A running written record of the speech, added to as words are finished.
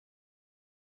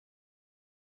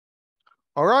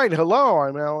All right. Hello,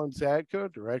 I'm Alan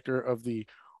Zadko, director of the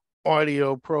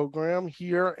audio program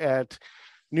here at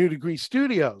New Degree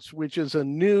Studios, which is a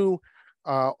new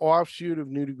offshoot of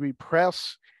New Degree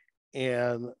Press.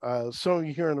 And some of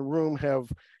you here in the room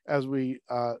have, as we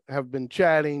have been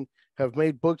chatting, have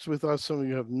made books with us. Some of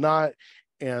you have not.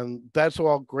 And that's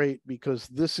all great because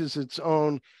this is its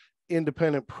own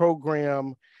independent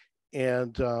program.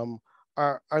 And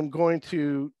I'm going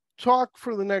to talk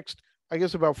for the next, I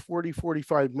guess, about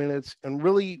 45 minutes and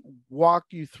really walk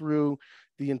you through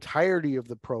the entirety of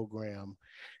the program.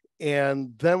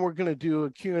 And then we're going to do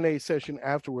a Q&A session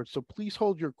afterwards. So please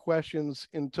hold your questions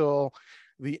until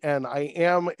the end. I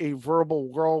am a verbal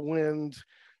whirlwind.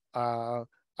 Uh,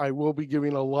 I will be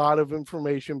giving a lot of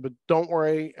information, but don't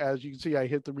worry. As you can see, I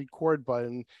hit the record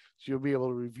button. So you'll be able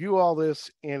to review all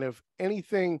this. And if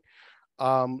anything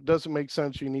doesn't make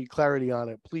sense, you need clarity on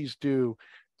it, please do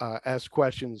ask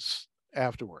questions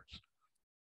afterwards.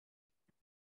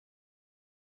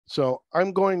 So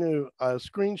I'm going to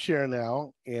screen share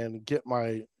now and get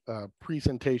my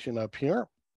presentation up here.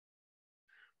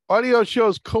 Audio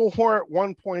shows Cohort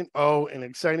 1.0, an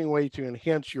exciting way to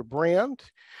enhance your brand.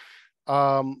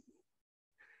 Those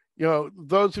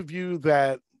of you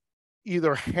that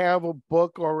either have a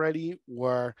book already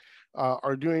or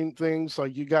are doing things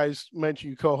like you guys mentioned,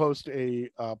 you co-host a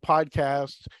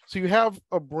podcast. So you have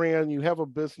a brand, you have a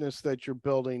business that you're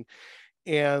building.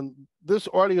 And this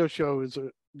audio show is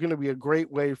going to be a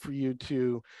great way for you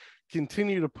to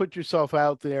continue to put yourself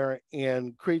out there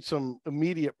and create some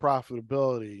immediate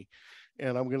profitability.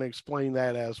 And I'm going to explain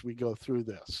that as we go through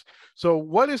this. So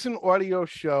what is an audio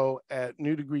show at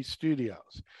New Degree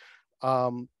Studios?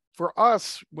 For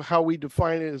us, how we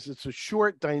define it is it's a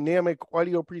short dynamic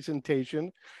audio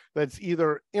presentation that's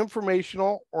either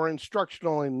informational or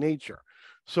instructional in nature.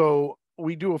 So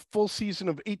we do a full season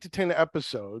of 8 to 10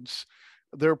 episodes.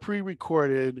 They're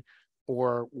pre-recorded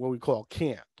or what we call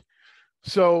canned.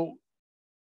 So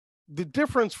the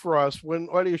difference for us when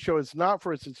audio show is not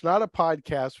for us, it's not a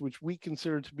podcast, which we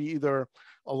consider to be either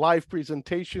a live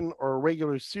presentation or a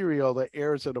regular serial that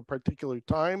airs at a particular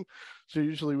time. So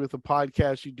usually with a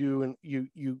podcast, you do and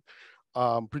you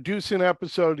produce an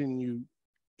episode and you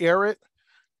air it.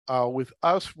 With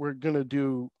us, we're going to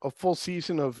do a full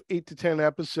season of 8 to 10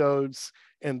 episodes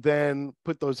and then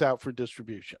put those out for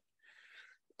distribution.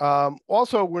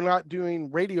 Also, we're not doing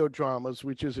radio dramas,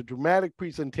 which is a dramatic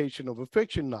presentation of a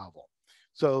fiction novel.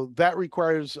 So that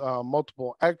requires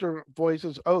multiple actor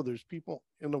voices. Oh, there's people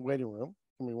in the waiting room.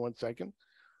 Give me 1 second.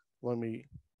 Let me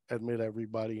admit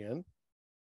everybody in.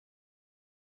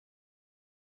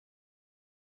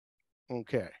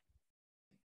 Okay.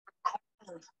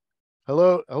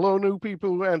 Hello, new people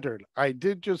who entered. I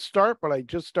did just start, but I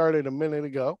just started a minute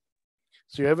ago.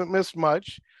 So you haven't missed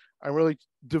much. I'm really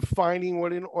defining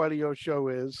what an audio show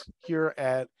is here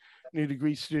at New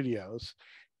Degree Studios.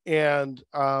 And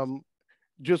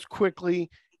just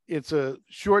quickly, it's a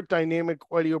short dynamic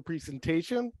audio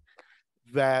presentation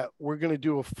that we're going to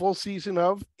do a full season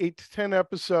of 8 to 10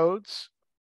 episodes.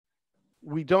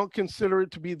 We don't consider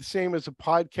it to be the same as a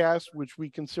podcast, which we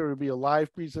consider to be a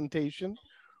live presentation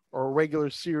or a regular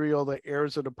serial that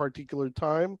airs at a particular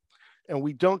time. And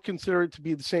we don't consider it to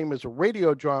be the same as a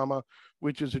radio drama,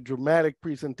 which is a dramatic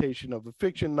presentation of a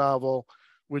fiction novel,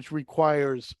 which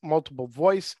requires multiple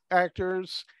voice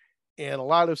actors and a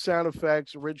lot of sound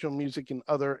effects, original music, and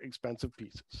other expensive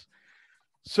pieces.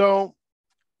 So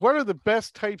what are the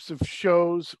best types of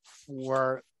shows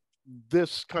for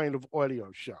this kind of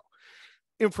audio show?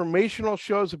 Informational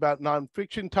shows about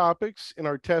nonfiction topics. In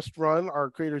our test run, our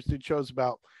creators did shows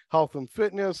about health and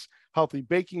fitness, healthy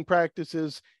baking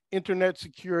practices, internet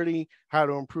security, how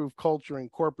to improve culture in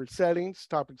corporate settings,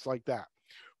 topics like that.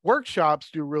 Workshops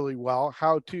do really well,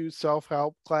 how-to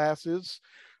self-help classes,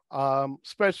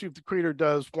 especially if the creator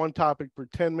does one topic per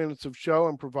 10 minutes of show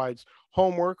and provides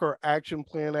homework or action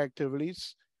plan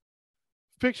activities.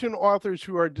 Fiction authors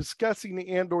who are discussing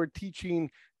and or teaching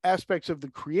aspects of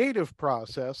the creative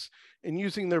process and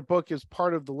using their book as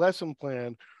part of the lesson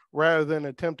plan rather than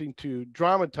attempting to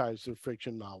dramatize their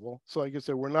fiction novel. So like I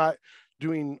said, we're not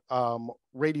doing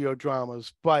radio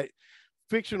dramas, but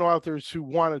fiction authors who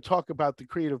want to talk about the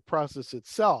creative process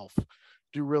itself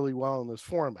do really well in this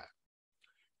format.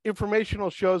 Informational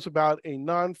shows about a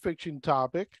nonfiction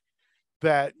topic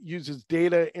that uses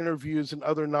data, interviews, and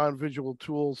other non-visual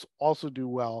tools also do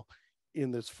well in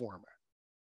this format.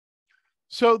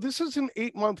 So this is an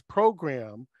 8-month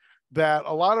program that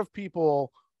a lot of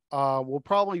people will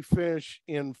probably finish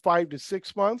in 5 to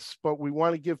 6 months, but we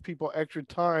want to give people extra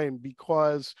time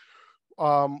because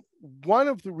one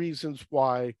of the reasons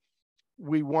why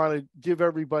we want to give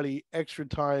everybody extra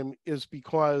time is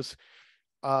because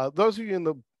those of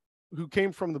you who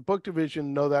came from the book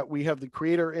division know that we have the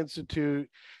Creator Institute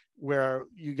where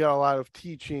you get a lot of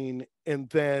teaching, and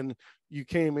then you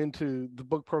came into the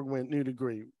book program at New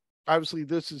Degree. Obviously,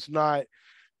 this is not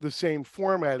the same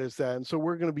format as that. And so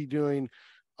we're going to be doing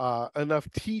enough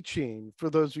teaching for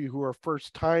those of you who are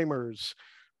first timers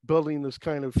building this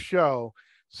kind of show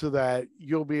so that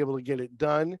you'll be able to get it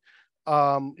done.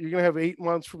 You're going to have 8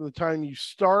 months from the time you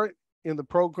start in the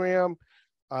program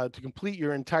to complete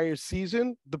your entire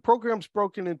season. The program's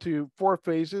broken into 4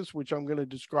 phases, which I'm going to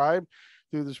describe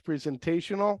through this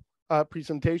presentation.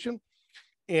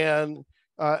 And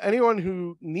anyone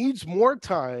who needs more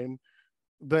time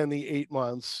than the 8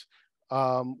 months,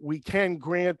 we can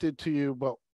grant it to you,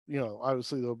 but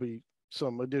obviously there'll be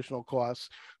some additional costs.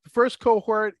 The first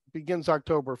cohort begins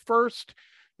October 1st.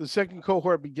 The second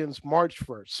cohort begins March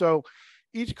 1st. So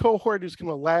each cohort is going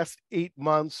to last 8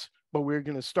 months, but we're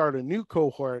going to start a new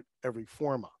cohort every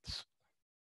 4 months.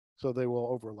 So they will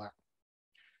overlap.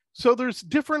 So there's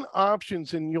different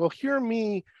options, and you'll hear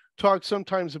me talk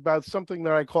sometimes about something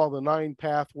that I call the 9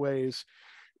 pathways,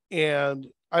 and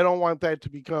I don't want that to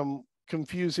become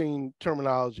confusing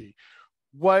terminology.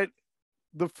 What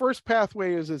the first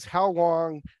pathway is how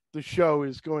long the show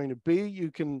is going to be.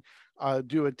 You can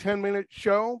do a 10-minute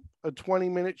show, a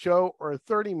 20-minute show, or a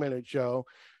 30-minute show.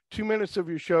 2 minutes of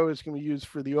your show is going to be used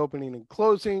for the opening and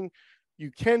closing.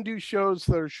 You can do shows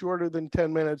that are shorter than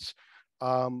 10 minutes,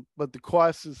 but the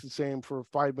cost is the same for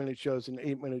 5-minute shows and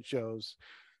 8-minute shows.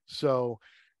 So,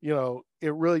 it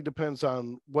really depends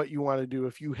on what you want to do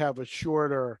if you have a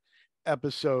shorter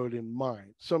episode in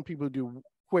mind. Some people do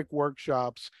quick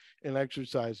workshops and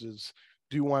exercises,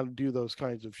 do want to do those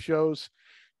kinds of shows.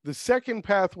 The second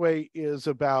pathway is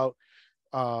about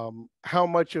how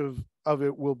much of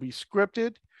it will be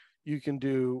scripted. You can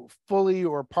do fully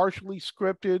or partially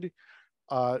scripted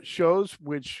shows,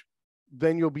 which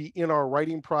then you'll be in our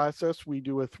writing process. We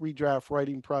do a 3-draft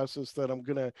writing process that I'm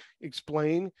going to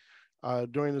explain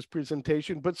during this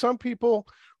presentation. But some people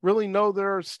really know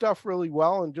their stuff really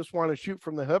well and just want to shoot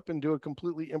from the hip and do a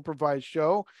completely improvised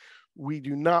show. We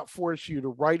do not force you to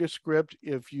write a script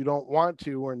if you don't want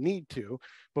to or need to.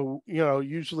 But,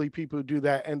 usually people who do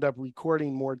that end up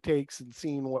recording more takes and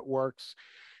seeing what works.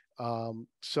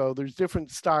 So there's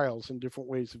different styles and different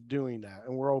ways of doing that.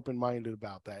 And we're open-minded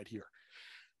about that here.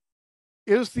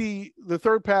 Is the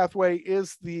third pathway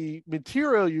is the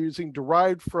material you're using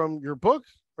derived from your book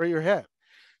or your head.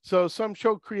 So some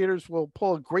show creators will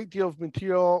pull a great deal of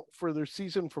material for their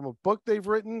season from a book they've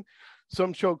written.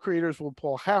 Some show creators will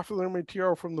pull half of their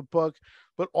material from the book,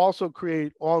 but also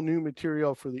create all new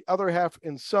material for the other half.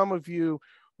 And some of you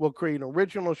will create an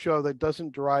original show that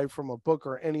doesn't derive from a book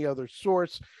or any other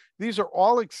source. These are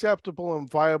all acceptable and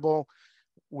viable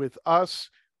with us.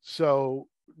 So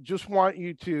just want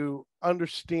you to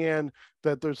understand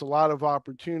that there's a lot of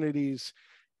opportunities,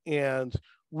 and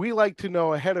we like to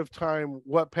know ahead of time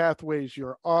what pathways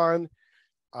you're on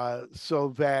so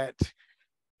that,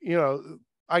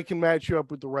 I can match you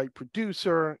up with the right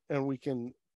producer and we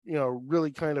can,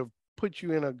 really kind of put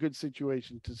you in a good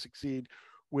situation to succeed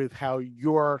with how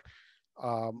your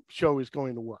show is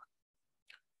going to work.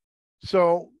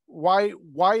 So why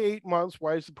 8 months?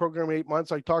 Why is the program 8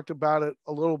 months? I talked about it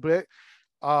a little bit.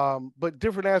 But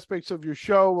different aspects of your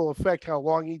show will affect how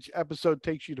long each episode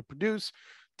takes you to produce.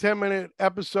 10-minute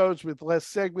episodes with less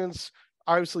segments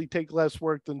obviously take less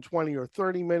work than 20 or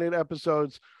 30-minute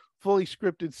episodes. Fully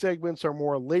scripted segments are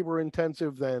more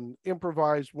labor-intensive than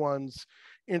improvised ones.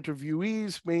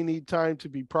 Interviewees may need time to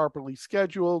be properly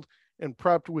scheduled and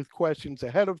prepped with questions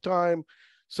ahead of time.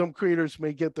 Some creators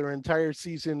may get their entire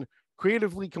season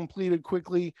creatively completed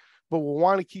quickly, but will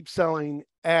want to keep selling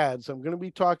ads. I'm going to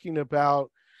be talking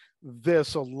about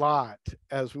this a lot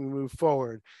as we move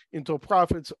forward until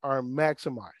profits are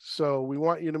maximized. So we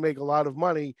want you to make a lot of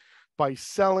money by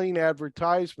selling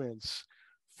advertisements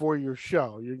for your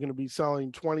show. You're going to be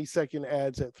selling 20-second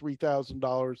ads at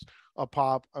 $3,000 a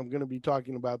pop. I'm going to be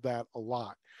talking about that a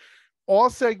lot. All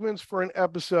segments for an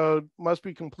episode must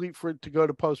be complete for it to go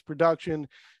to post-production,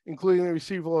 including the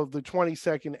receival of the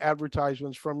 20-second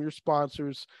advertisements from your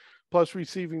sponsors, plus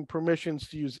receiving permissions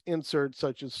to use inserts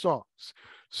such as songs.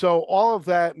 So all of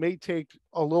that may take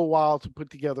a little while to put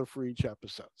together for each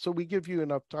episode. So we give you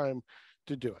enough time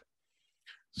to do it.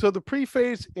 So the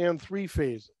pre-phase and 3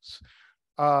 phases.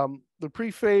 The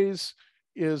pre-phase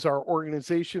is our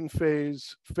organization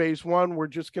phase. Phase 1, we're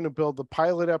just going to build the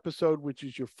pilot episode, which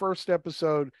is your first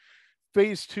episode.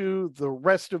 Phase 2, the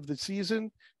rest of the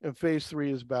season. And phase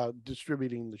 3 is about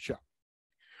distributing the show.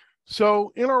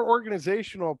 So in our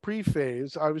organizational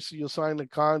pre-phase, obviously you'll sign the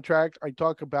contract. I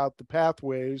talk about the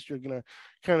pathways. You're going to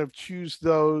kind of choose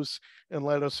those and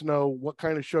let us know what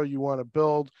kind of show you want to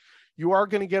build. You are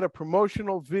going to get a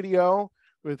promotional video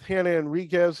with Hannah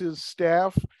Enriquez's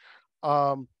staff.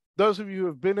 Those of you who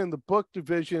have been in the book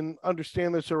division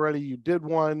understand this already. You did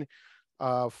one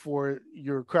for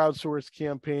your crowdsource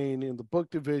campaign in the book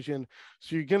division.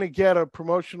 So you're going to get a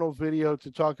promotional video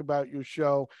to talk about your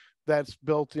show. That's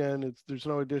built in. There's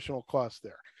no additional cost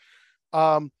there.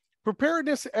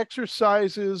 Preparedness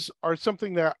exercises are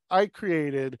something that I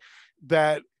created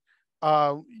that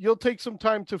you'll take some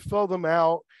time to fill them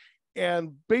out.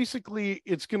 And basically,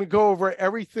 it's going to go over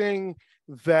everything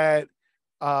that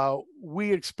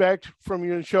we expect from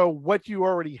your show, what you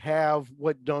already have,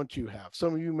 what don't you have.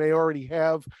 Some of you may already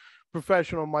have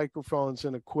professional microphones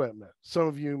and equipment. Some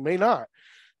of you may not.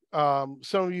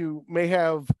 Some of you may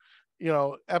have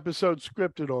episodes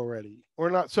scripted already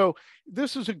or not. So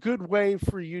this is a good way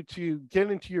for you to get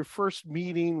into your first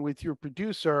meeting with your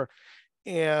producer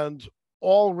and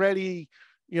already,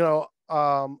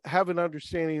 have an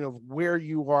understanding of where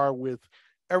you are with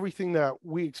everything that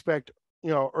we expect,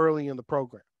 early in the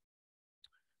program.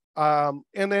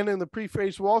 And then in the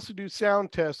pre-phase, we'll also do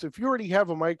sound tests. If you already have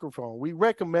a microphone, we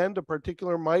recommend a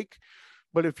particular mic,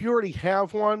 but if you already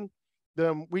have one,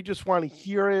 then we just want to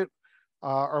hear it.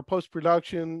 Our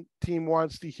post-production team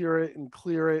wants to hear it and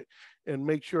clear it and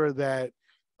make sure that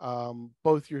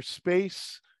both your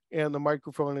space and the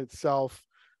microphone itself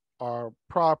are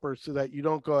proper so that you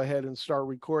don't go ahead and start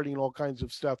recording all kinds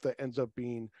of stuff that ends up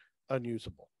being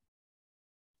unusable.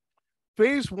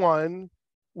 Phase one,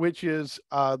 which is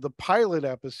the pilot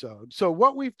episode. So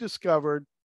what we've discovered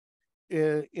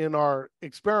in our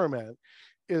experiment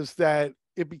is that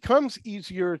it becomes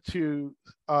easier to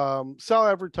sell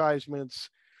advertisements,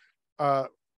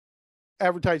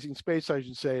 advertising space, I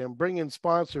should say, and bring in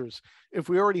sponsors if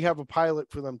we already have a pilot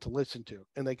for them to listen to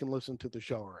and they can listen to the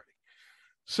show already.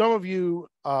 Some of you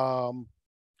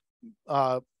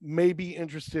may be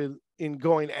interested in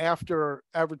going after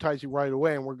advertising right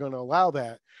away, and we're going to allow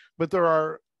that, but there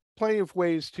are plenty of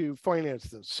ways to finance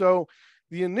this. So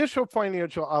the initial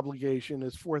financial obligation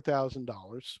is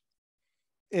 $4,000,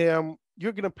 and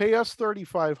you're going to pay us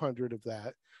 $3,500 of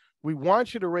that. We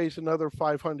want you to raise another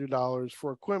 $500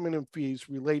 for equipment and fees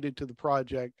related to the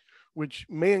project, which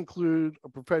may include a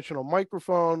professional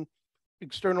microphone,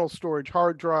 external storage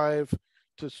hard drive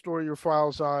to store your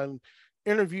files on,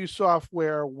 interview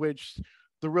software, which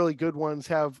the really good ones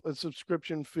have a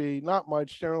subscription fee, not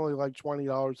much, generally like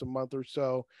 $20 a month or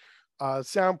so.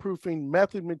 Soundproofing,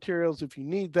 method materials if you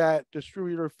need that,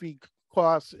 distributor fee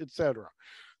costs, etc.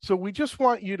 So we just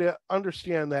want you to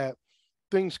understand that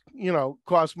things,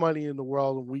 cost money in the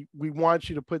world. We want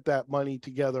you to put that money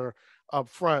together up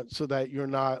front so that you're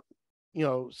not,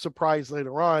 surprised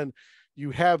later on. You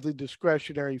have the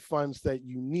discretionary funds that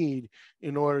you need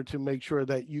in order to make sure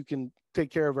that you can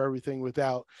take care of everything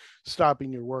without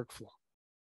stopping your workflow.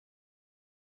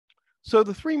 So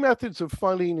the three methods of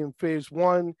funding in phase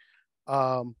one,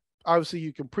 obviously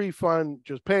you can pre-fund,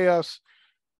 just pay us.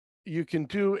 You can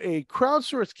do a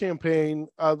crowdsource campaign.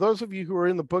 Those of you who are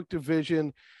in the book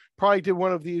division probably did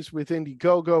one of these with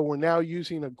Indiegogo. We're now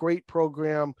using a great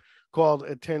program called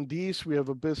Attendees. We have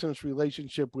a business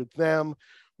relationship with them.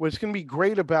 What's going to be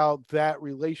great about that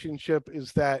relationship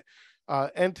is that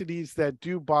entities that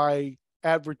do buy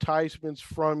advertisements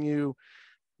from you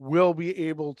will be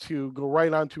able to go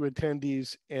right onto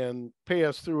Attendees and pay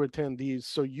us through Attendees,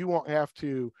 so you won't have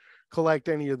to collect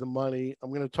any of the money. I'm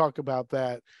going to talk about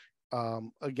that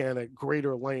again at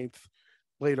greater length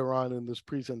later on in this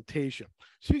presentation.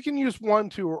 So you can use one,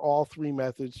 two, or all three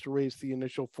methods to raise the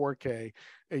initial 4K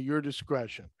at your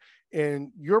discretion.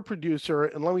 And your producer,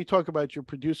 and let me talk about your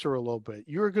producer a little bit.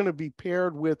 You're going to be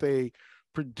paired with a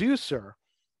producer.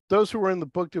 Those who are in the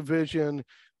book division,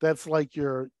 that's like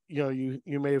your, you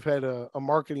may have had a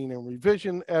marketing and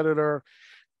revision editor.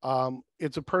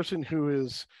 It's a person who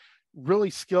is really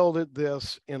skilled at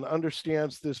this and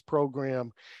understands this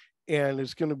program and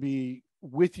is going to be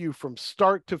with you from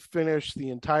start to finish the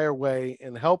entire way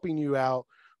and helping you out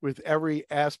with every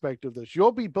aspect of this.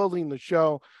 You'll be building the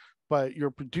show, but your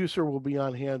producer will be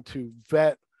on hand to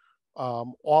vet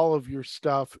all of your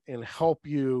stuff and help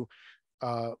you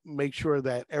make sure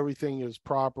that everything is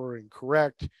proper and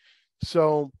correct.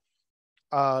 So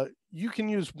you can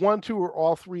use one, two, or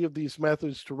all three of these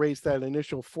methods to raise that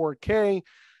initial 4K.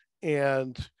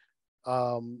 And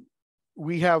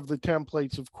we have the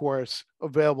templates, of course,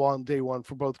 available on day one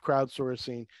for both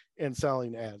crowdsourcing and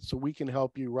selling ads. So we can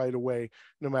help you right away,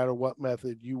 no matter what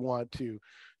method you want to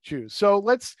choose. So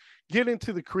let's get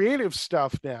into the creative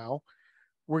stuff now.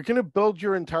 We're going to build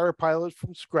your entire pilot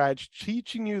from scratch,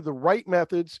 teaching you the right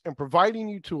methods and providing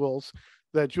you tools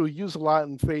that you'll use a lot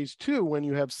in phase 2 when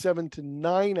you have 7 to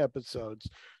 9 episodes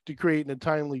to create in a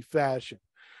timely fashion.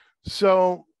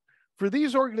 So for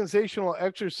these organizational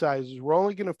exercises, we're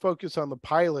only going to focus on the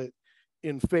pilot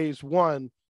in phase 1.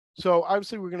 So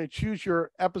obviously we're going to choose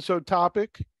your episode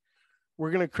topic.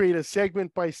 We're going to create a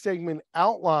segment by segment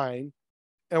outline,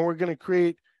 and we're going to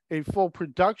create a full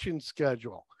production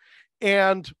schedule.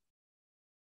 And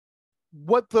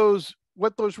what those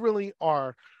really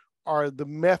are the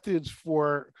methods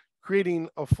for creating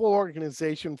a full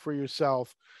organization for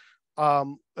yourself. A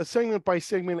segment by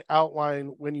segment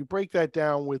outline, when you break that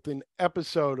down with an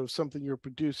episode of something you're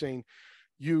producing,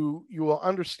 you will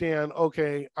understand,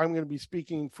 okay, I'm going to be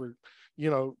speaking for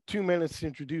 2 minutes to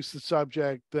introduce the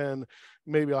subject, then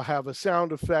maybe I'll have a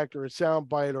sound effect or a sound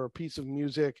bite or a piece of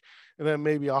music, and then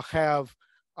maybe I'll have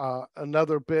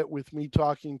another bit with me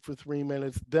talking for 3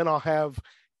 minutes, then I'll have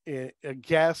a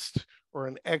guest or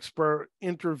an expert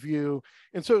interview.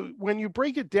 And so when you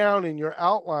break it down in your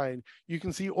outline, you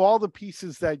can see all the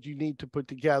pieces that you need to put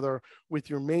together with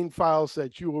your main files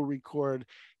that you will record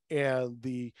and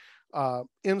the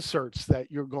inserts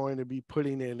that you're going to be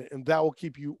putting in, and that will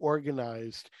keep you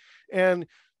organized. And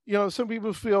some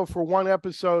people feel, for one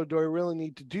episode, do I really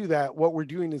need to do that? What we're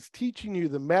doing is teaching you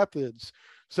the methods,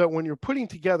 so when you're putting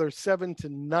together 7 to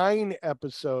 9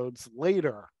 episodes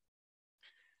later,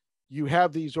 you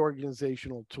have these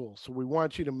organizational tools. So we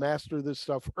want you to master this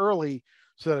stuff early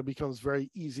so that it becomes very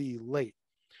easy late.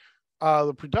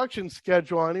 The production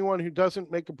schedule, anyone who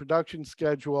doesn't make a production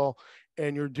schedule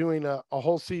and you're doing a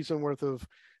whole season worth of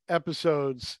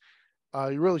episodes,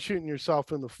 you're really shooting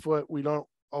yourself in the foot. We don't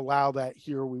allow that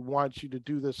here. We want you to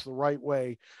do this the right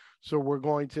way. So we're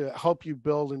going to help you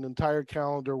build an entire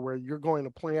calendar where you're going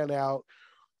to plan out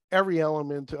every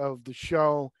element of the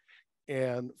show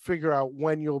and figure out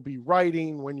when you'll be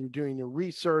writing, when you're doing your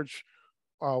research,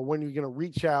 when you're going to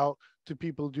reach out to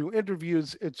people, do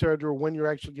interviews, etc., when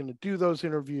you're actually going to do those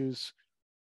interviews.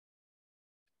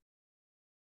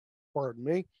 Pardon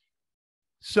me.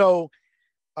 So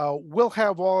we'll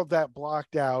have all of that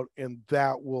blocked out, and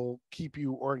that will keep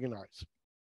you organized.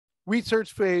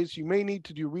 Research phase, you may need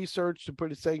to do research to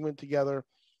put a segment together.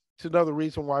 It's another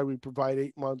reason why we provide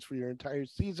 8 months for your entire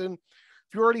season.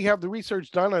 If you already have the research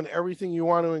done on everything you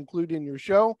want to include in your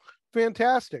show,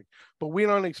 fantastic. But we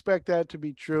don't expect that to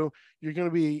be true. You're going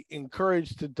to be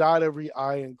encouraged to dot every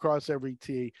I and cross every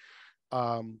T.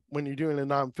 When you're doing a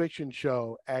nonfiction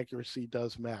show, accuracy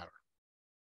does matter.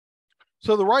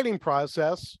 So the writing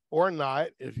process, or not,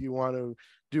 if you want to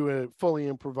do a fully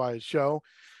improvised show,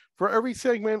 for every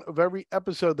segment of every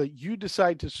episode that you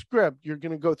decide to script, you're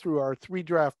going to go through our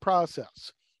 3-draft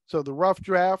process. So the rough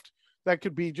draft, that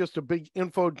could be just a big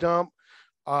info dump.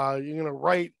 You're going to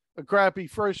write a crappy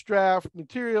first draft,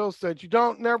 materials that you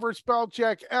don't never spell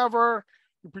check ever.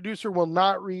 Your producer will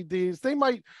not read these. They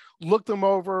might look them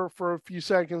over for a few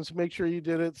seconds, make sure you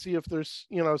did it, see if there's,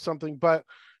 something, but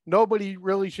nobody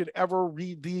really should ever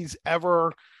read these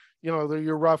ever. They're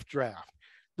your rough draft.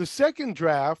 The second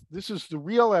draft, this is the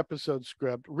real episode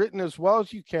script, written as well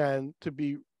as you can to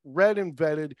be read and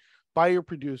vetted by your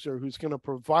producer, who's going to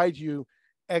provide you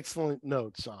excellent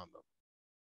notes on them.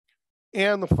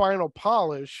 And the final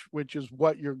polish, which is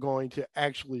what you're going to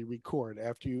actually record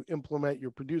after you implement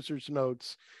your producer's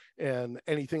notes and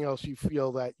anything else you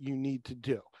feel that you need to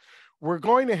do. We're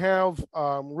going to have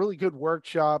really good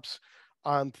workshops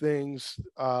on things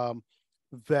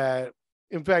that,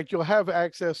 in fact, you'll have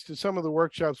access to some of the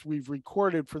workshops we've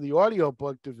recorded for the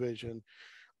audiobook division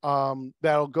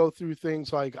that'll go through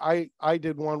things like, I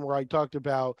did one where I talked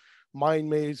about mind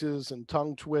mazes and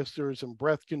tongue twisters and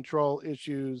breath control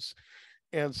issues.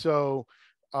 And so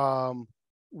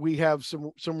we have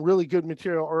some really good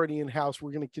material already in-house.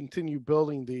 We're going to continue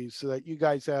building these so that you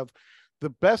guys have the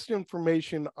best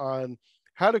information on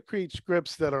how to create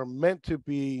scripts that are meant to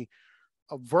be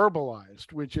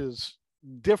verbalized, which is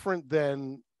different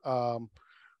than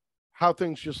how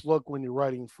things just look when you're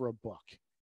writing for a book.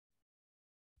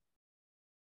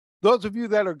 Those of you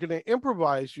that are going to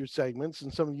improvise your segments,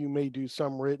 and some of you may do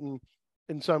some written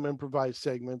and some improvised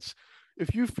segments,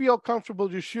 if you feel comfortable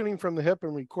just shooting from the hip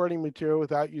and recording material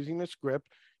without using a script,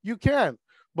 you can.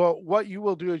 But what you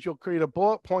will do is you'll create a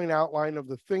bullet point outline of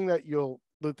the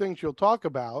things you'll talk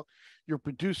about. Your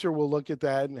producer will look at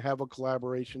that and have a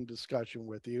collaboration discussion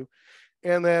with you.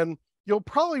 And then you'll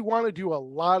probably want to do a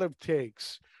lot of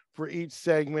takes for each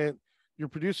segment. Your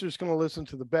producer is going to listen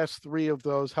to the best 3 of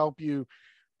those, help you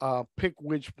pick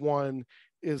which one,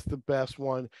 is the best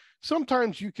one.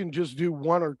 Sometimes you can just do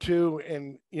one or two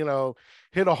and,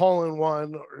 hit a hole in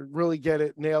one or really get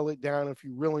it, nail it down if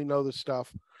you really know the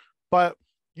stuff. But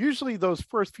usually those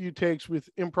first few takes with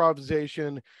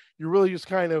improvisation, you're really just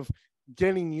kind of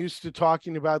getting used to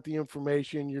talking about the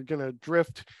information. You're going to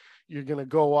drift. You're going to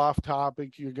go off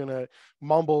topic. You're going to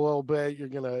mumble a little bit. You're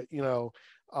going to,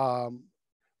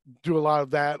 do a lot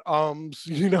of that.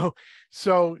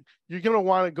 So you're going to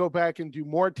want to go back and do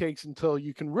more takes until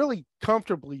you can really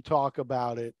comfortably talk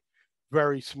about it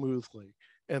very smoothly.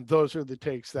 And those are the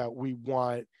takes that we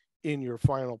want in your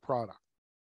final product.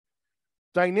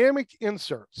 Dynamic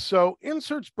inserts. So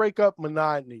inserts break up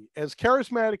monotony. As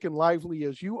charismatic and lively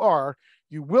as you are,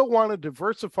 you will want to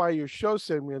diversify your show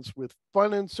segments with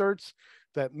fun inserts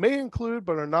that may include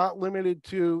but are not limited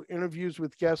to interviews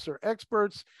with guests or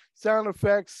experts, sound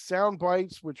effects, sound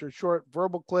bites, which are short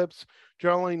verbal clips,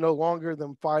 generally no longer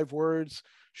than 5 words,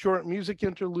 short music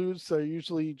interludes that are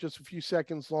usually just a few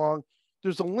seconds long.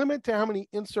 There's a limit to how many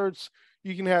inserts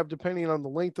you can have depending on the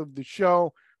length of the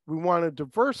show. We want to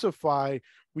diversify.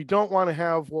 We don't want to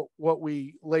have what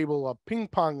we label a ping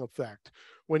pong effect,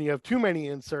 when you have too many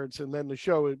inserts and then the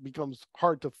show, it becomes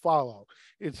hard to follow.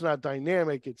 It's not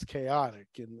dynamic, it's chaotic,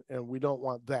 and we don't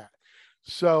want that.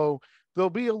 So there'll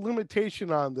be a limitation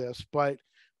on this, but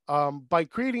by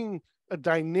creating a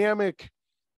dynamic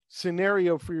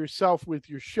scenario for yourself with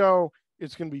your show,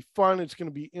 it's going to be fun, it's going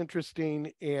to be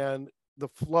interesting, and the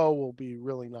flow will be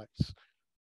really nice.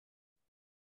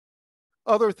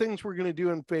 Other things we're going to do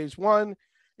in phase 1,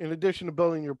 in addition to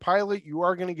building your pilot, you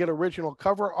are going to get original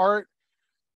cover art.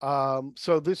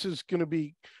 So this is going to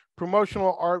be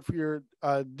promotional art for your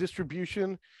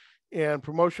distribution and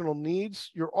promotional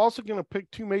needs. You're also going to pick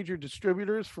 2 major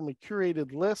distributors from a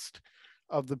curated list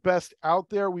of the best out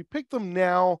there. We pick them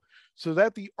now so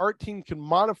that the art team can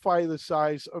modify the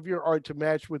size of your art to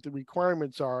match what the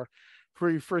requirements are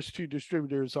for your first 2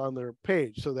 distributors on their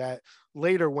page, so that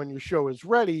later when your show is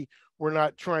ready, we're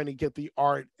not trying to get the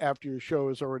art after your show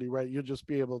is already ready. You'll just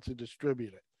be able to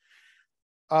distribute it.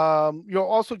 You'll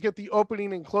also get the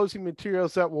opening and closing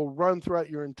materials that will run throughout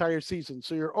your entire season.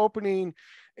 So your opening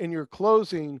and your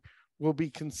closing will be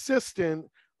consistent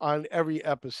on every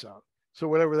episode. So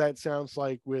whatever that sounds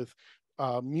like with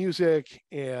music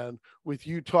and with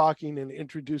you talking and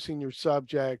introducing your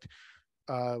subject,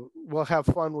 we'll have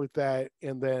fun with that.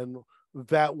 And then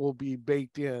that will be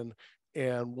baked in,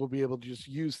 and we'll be able to just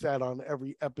use that on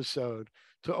every episode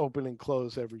to open and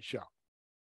close every show.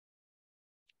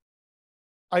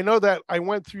 I know that I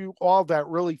went through all that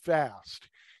really fast,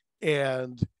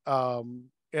 and I'm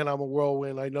a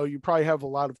whirlwind. I know you probably have a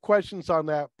lot of questions on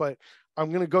that, but I'm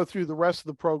going to go through the rest of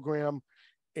the program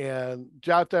and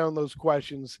jot down those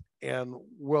questions, and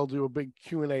we'll do a big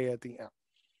Q&A at the end.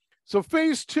 So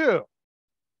phase 2,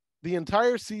 the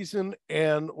entire season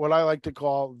and what I like to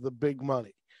call the big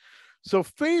money. So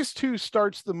phase 2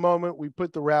 starts the moment we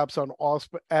put the wraps on all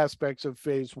aspects of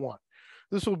phase 1.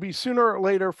 This will be sooner or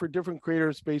later for different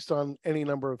creators based on any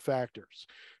number of factors,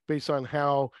 based on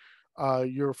how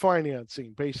you're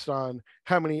financing, based on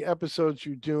how many episodes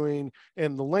you're doing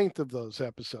and the length of those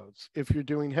episodes. If you're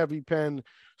doing heavy pen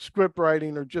script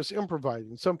writing or just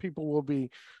improvising, some people will be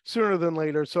sooner than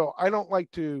later. So I don't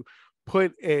like to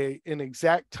put an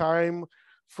exact time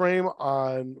frame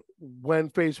on when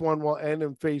phase 1 will end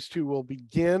and phase 2 will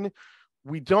begin.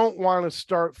 We don't want to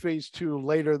start phase 2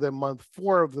 later than month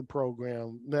 4 of the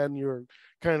program. Then you're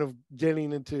kind of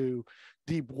getting into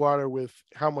deep water with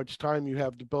how much time you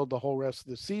have to build the whole rest of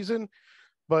the season.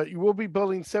 But you will be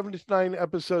building 7 to 9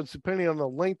 episodes depending on the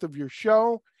length of your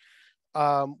show.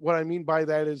 What I mean by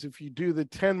that is if you do the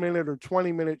 10-minute or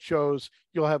 20-minute shows,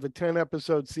 you'll have a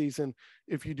 10-episode season.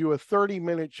 If you do a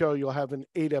 30-minute show, you'll have an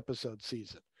 8-episode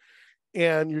season.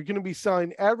 And you're going to be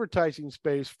selling advertising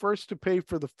space first to pay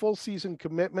for the full season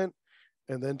commitment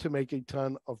and then to make a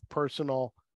ton of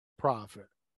personal profit.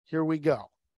 Here we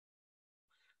go.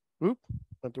 Oop,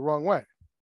 went the wrong way.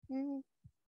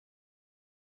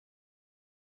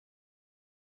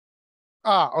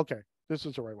 Okay. This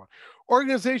is the right one.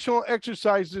 Organizational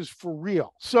exercises for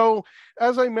real. So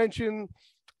as I mentioned,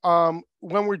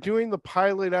 when we're doing the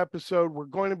pilot episode, we're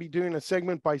going to be doing a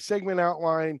segment by segment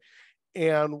outline,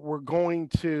 and we're going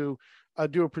to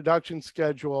do a production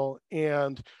schedule.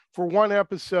 And for one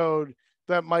episode,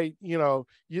 that might,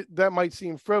 that might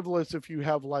seem frivolous if you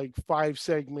have like 5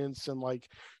 segments and like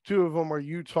 2 of them are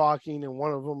you talking and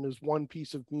one of them is one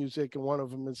piece of music and one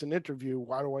of them is an interview.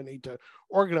 Why do I need to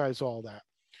organize all that?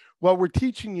 Well, we're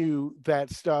teaching you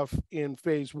that stuff in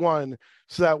phase 1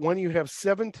 so that when you have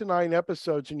 7 to 9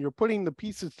 episodes and you're putting the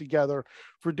pieces together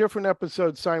for different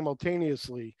episodes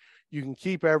simultaneously, you can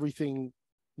keep everything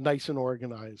nice and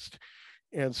organized.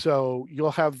 And so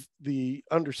you'll have the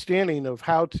understanding of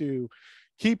how to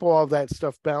keep all of that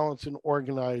stuff balanced and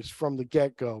organized from the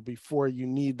get-go before you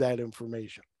need that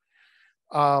information.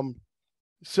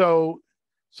 So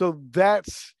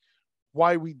that's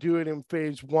why we do it in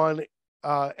phase one.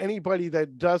 Anybody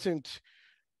that doesn't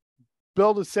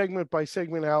build a segment by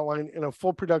segment outline in a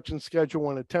full production schedule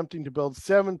when attempting to build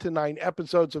 7 to 9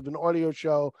 episodes of an audio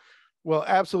show will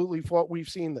absolutely fall. We've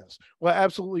seen this. Will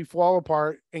absolutely fall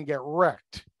apart and get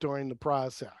wrecked during the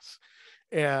process.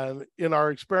 And in our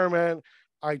experiment,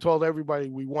 I told everybody,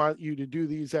 we want you to do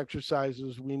these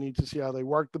exercises. We need to see how they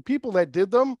work. The people that did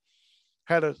them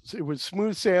it was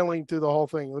smooth sailing through the whole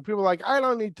thing. The people like, I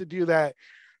don't need to do that.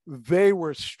 They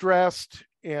were stressed,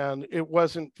 and it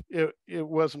wasn't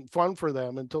fun for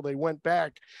them until they went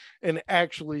back and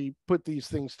actually put these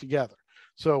things together.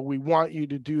 So we want you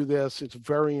to do this. It's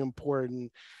very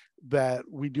important that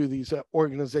we do these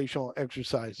organizational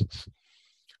exercises.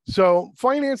 So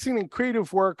financing and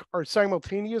creative work are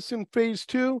simultaneous in phase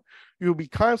two. You'll be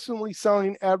constantly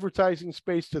selling advertising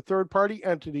space to third-party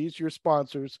entities, your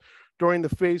sponsors, during the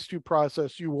phase two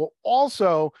process. You will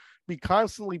also be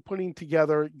constantly putting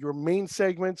together your main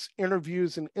segments,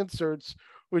 interviews, and inserts,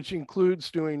 which includes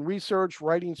doing research,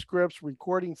 writing scripts,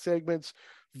 recording segments,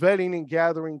 vetting and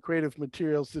gathering creative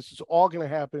materials. This is all going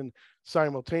to happen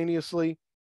simultaneously.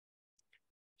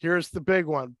 Here's the big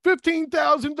one.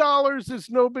 $15,000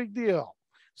 is no big deal.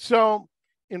 So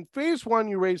in phase one,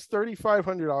 you raise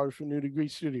 $3,500 for New Degree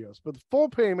Studios, but the full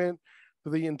payment for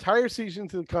the entire season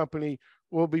to the company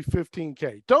will be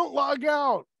 $15K. Don't log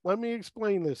out. Let me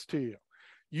explain this to you.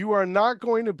 You are not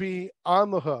going to be on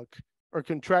the hook or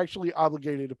contractually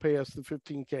obligated to pay us the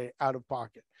 $15K out of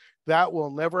pocket. That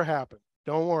will never happen.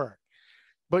 Don't worry.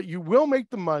 But you will make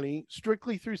the money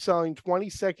strictly through selling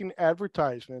 20-second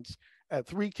advertisements at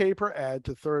 $3K per ad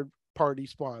to third-party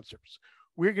sponsors.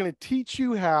 We're going to teach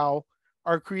you how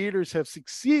our creators have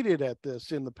succeeded at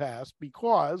this in the past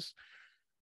because,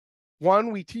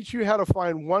 one, we teach you how to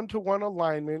find one-to-one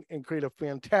alignment and create a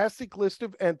fantastic list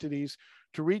of entities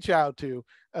to reach out to,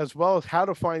 as well as how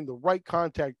to find the right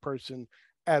contact person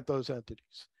at those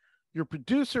entities. Your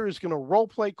producer is going to role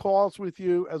play calls with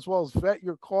you, as well as vet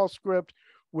your call script,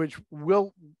 which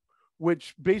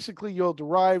basically you'll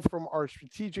derive from our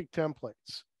strategic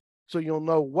templates. So you'll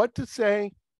know what to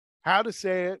say, how to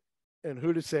say it, and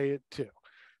who to say it to.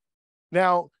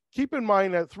 Now, keep in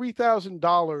mind that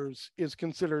 $3,000 is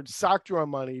considered sock draw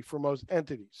money for most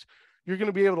entities. You're going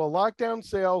to be able to lock down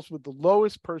sales with the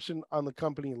lowest person on the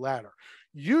company ladder.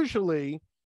 Usually,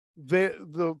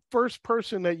 the first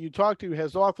person that you talk to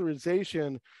has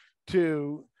authorization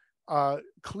to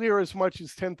clear as much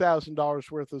as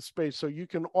 $10,000 worth of space. So you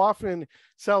can often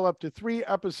sell up to 3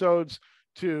 episodes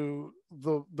to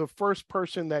the first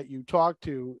person that you talk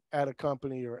to at a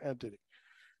company or entity.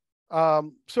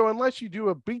 So unless you do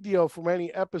a big deal for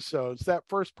many episodes, that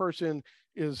first person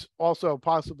is also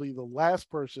possibly the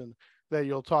last person that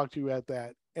you'll talk to at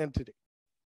that entity.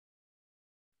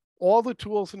 All the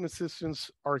tools and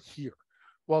assistance are here.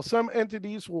 While some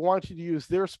entities will want you to use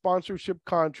their sponsorship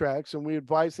contracts, and we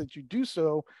advise that you do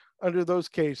so under those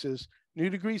cases,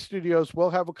 New Degree Studios will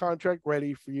have a contract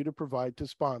ready for you to provide to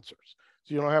sponsors.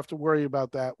 So you don't have to worry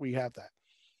about that. We have that.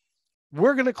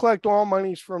 We're going to collect all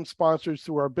monies from sponsors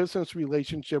through our business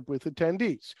relationship with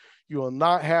attendees. You will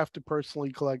not have to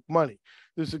personally collect money.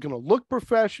 This is going to look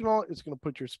professional. It's going to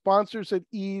put your sponsors at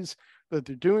ease that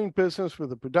they're doing business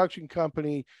with a production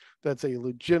company that's a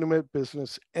legitimate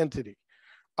business entity.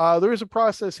 There is a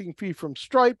processing fee from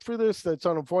Stripe for this that's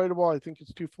unavoidable. I think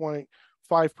it's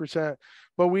 2.5%,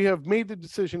 but we have made the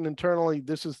decision internally.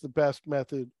 This is the best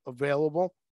method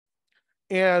available.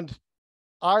 And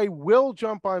I will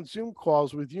jump on Zoom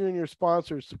calls with you and your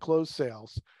sponsors to close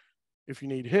sales. If you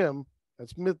need him,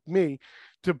 that's me,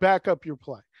 to back up your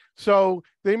play. So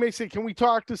they may say, can we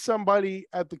talk to somebody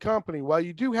at the company? Well,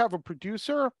 you do have a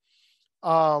producer.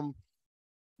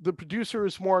 The producer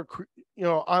is more,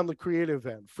 on the creative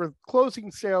end. For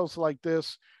closing sales like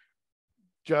this,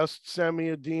 just send me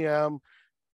a DM.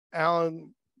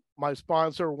 Alan, my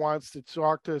sponsor, wants to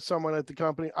talk to someone at the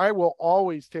company. I will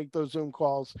always take those Zoom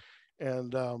calls.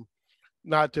 And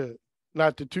not to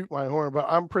toot my horn, but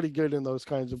I'm pretty good in those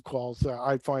kinds of calls.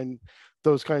 I find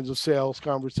those kinds of sales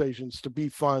conversations to be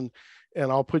fun,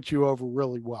 and I'll put you over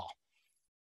really well.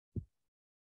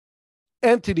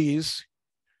 Entities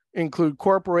include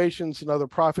corporations and other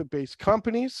profit-based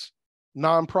companies,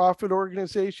 nonprofit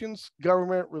organizations,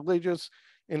 government, religious,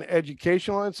 and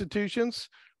educational institutions.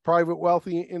 private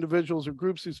wealthy individuals or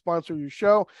groups who sponsor your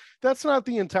show. That's not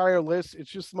the entire list.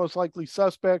 It's just the most likely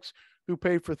suspects who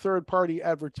pay for third-party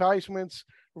advertisements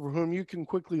for whom you can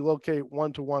quickly locate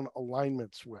one-to-one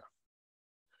alignments with.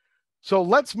 So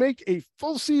let's make a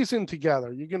full season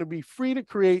together. You're going to be free to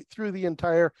create through the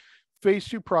entire phase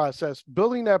 2 process,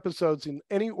 building episodes in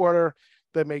any order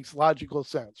that makes logical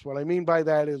sense. What I mean by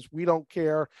that is we don't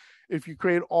care if you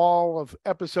create all of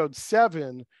episode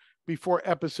 7 before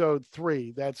episode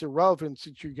 3. That's irrelevant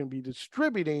since you're going to be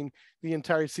distributing the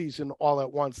entire season all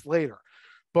at once later.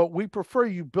 But we prefer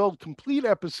you build complete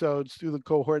episodes through the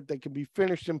cohort that can be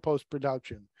finished in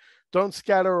post-production. Don't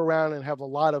scatter around and have a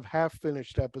lot of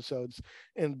half-finished episodes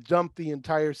and dump the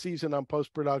entire season on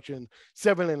post-production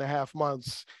 7.5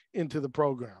 months into the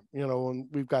program, when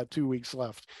we've got 2 weeks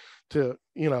left to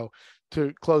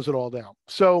close it all down.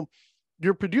 So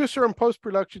your producer and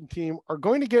post-production team are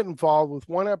going to get involved with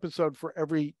one episode for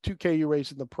every $2K you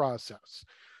raise in the process.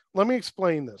 Let me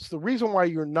explain this. The reason why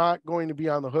you're not going to be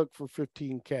on the hook for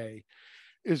 $15K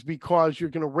is because you're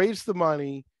going to raise the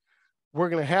money, we're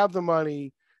going to have the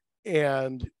money,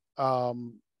 and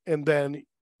then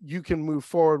you can move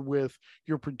forward with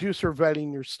your producer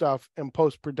vetting your stuff and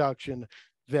post-production,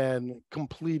 then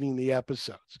completing the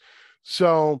episodes.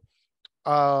 So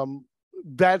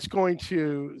that's going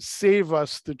to save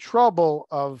us the trouble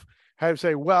of having to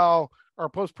say, well, our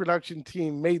post-production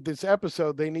team made this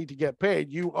episode, they need to get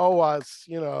paid. You owe us,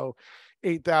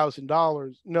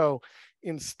 $8,000. No,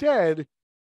 instead,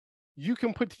 you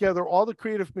can put together all the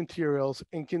creative materials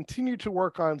and continue to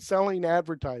work on selling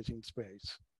advertising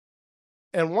space.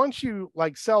 And once you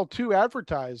sell 2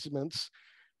 advertisements,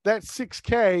 that's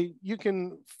 $6K, you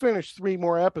can finish 3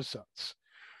 more episodes.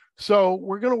 So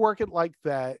we're going to work it like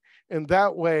that. And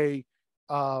that way,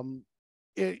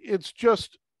 it's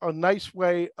just a nice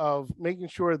way of making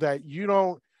sure that you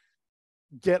don't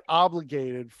get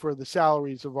obligated for the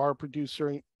salaries of our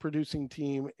producing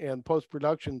team and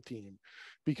post-production team,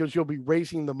 because you'll be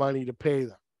raising the money to pay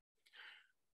them.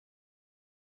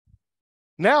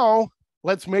 Now,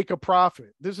 let's make a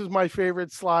profit. This is my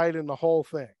favorite slide in the whole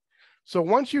thing. So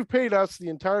once you've paid us the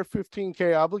entire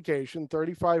 $15K obligation,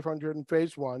 $3,500 in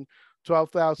phase 1,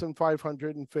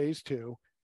 $12,500 in phase 2,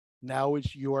 now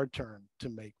it's your turn to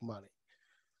make money.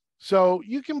 So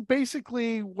you can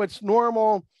basically, what's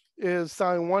normal is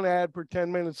selling 1 ad per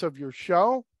 10 minutes of your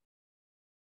show.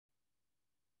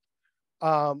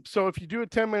 So if you do a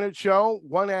 10-minute show,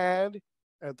 1 ad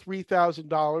at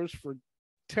 $3,000 for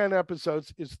 10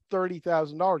 episodes is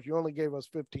 $30,000. You only gave us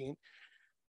 15.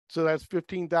 So that's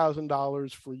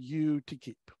 $15,000 for you to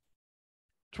keep.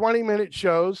 20-minute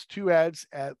shows, 2 ads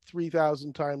at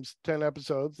 3,000 times 10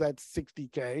 episodes, that's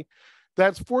 $60K.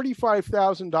 That's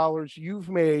 $45,000 you've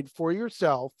made for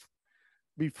yourself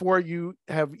before you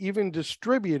have even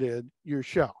distributed your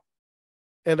show.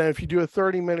 And then if you do a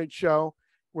 30-minute show,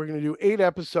 we're going to do 8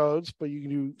 episodes, but you can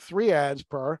do 3 ads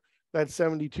per. That's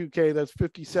 $72K. That's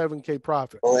 $57K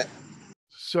profit.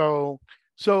 So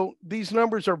these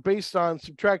numbers are based on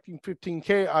subtracting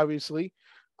 $15K, obviously.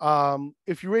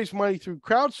 If you raise money through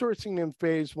crowdsourcing in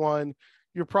phase 1,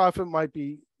 your profit might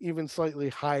be even slightly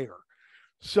higher.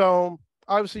 So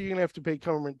obviously, you're going to have to pay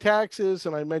government taxes.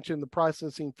 And I mentioned the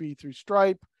processing fee through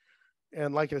Stripe.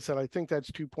 And like I said, I think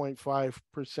that's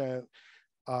 2.5%.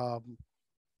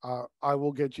 I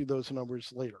will get you those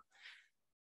numbers later.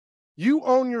 You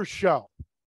own your show.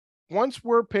 Once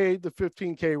we're paid the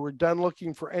 $15K, we're done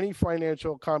looking for any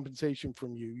financial compensation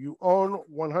from you. You own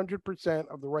 100%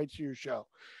 of the rights to your show.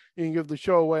 You can give the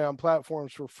show away on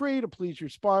platforms for free to please your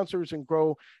sponsors and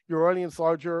grow your audience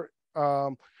larger.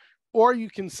 Or you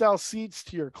can sell seats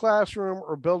to your classroom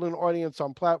or build an audience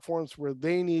on platforms where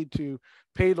they need to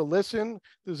pay to listen.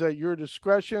 This is at your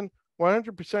discretion.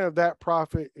 100% of that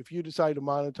profit, if you decide to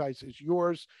monetize, is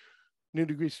yours. New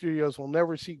Degree Studios will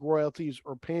never seek royalties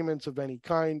or payments of any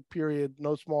kind, period.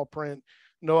 No small print,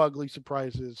 no ugly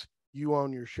surprises. You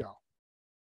own your show.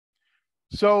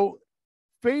 So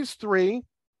phase 3,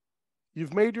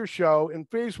 you've made your show. In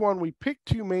phase 1, we picked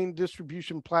 2 main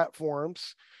distribution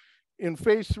platforms. In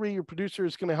phase 3, your producer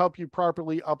is going to help you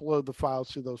properly upload the files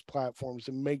to those platforms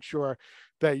and make sure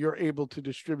that you're able to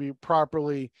distribute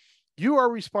properly. You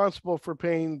are responsible for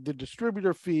paying the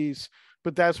distributor fees,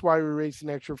 but that's why we raised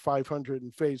an extra $500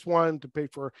 in phase 1 to pay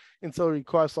for ancillary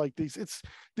costs like these.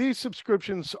 These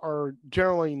subscriptions are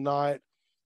generally not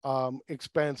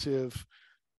expensive,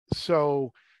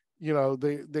 so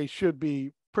they should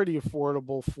be pretty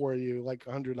affordable for you, like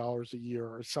 $100 a year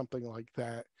or something like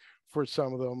that for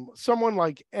some of them. Someone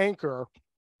like Anchor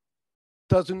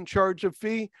doesn't charge a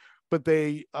fee, but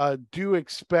they do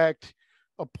expect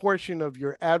a portion of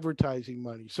your advertising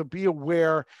money. So be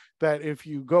aware that if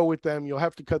you go with them, you'll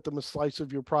have to cut them a slice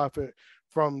of your profit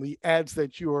from the ads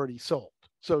that you already sold.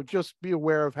 So just be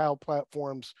aware of how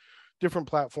different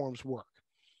platforms work.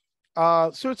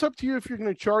 So it's up to you if you're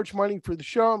going to charge money for the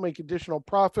show, make additional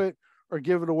profit, or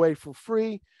give it away for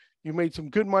free. You made some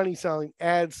good money selling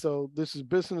ads, so this is a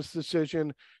business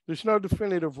decision. There's no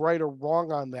definitive right or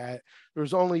wrong on that.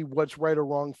 There's only what's right or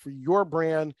wrong for your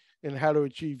brand and how to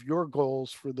achieve your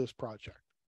goals for this project.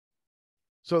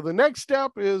 So the next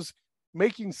step is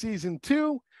making season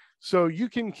 2. So you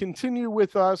can continue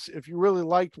with us if you really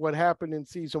liked what happened in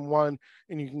season 1,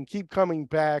 and you can keep coming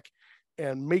back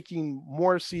and making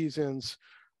more seasons.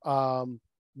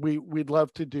 We'd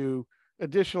love to do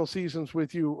additional seasons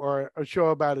with you, or a show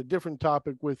about a different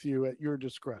topic with you at your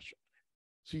discretion.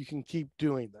 So you can keep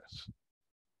doing this.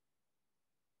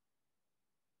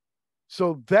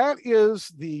 So that is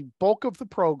the bulk of the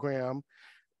program.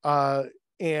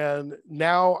 And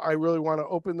now I really want to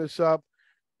open this up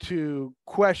to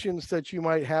questions that you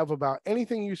might have about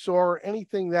anything you saw or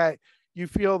anything that you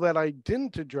feel that I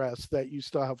didn't address that you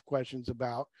still have questions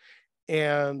about,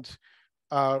 and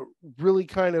really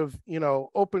kind of,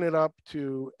 open it up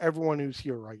to everyone who's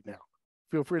here right now.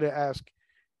 Feel free to ask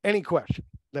any question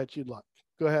that you'd like.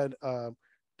 Go ahead.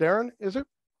 Darren, is it?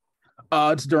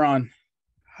 It's Duran.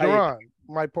 Duran,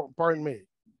 pardon me.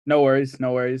 No worries.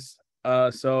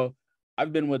 So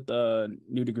I've been with the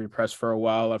New Degree Press for a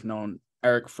while. I've known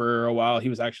Eric for a while. He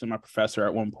was actually my professor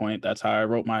at one point. That's how I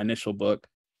wrote my initial book.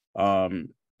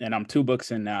 And I'm 2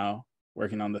 books in now,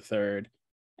 working on the 3rd,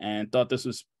 and thought this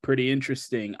was pretty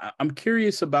interesting. I'm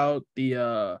curious about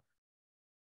the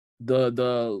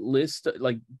list.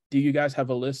 Like, do you guys have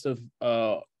a list of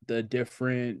the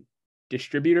different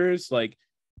distributors? Like,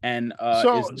 and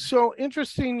so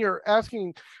interesting you're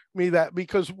asking me that,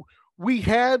 because we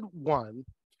had one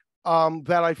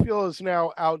that I feel is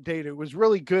now outdated. It was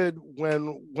really good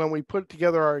when we put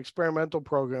together our experimental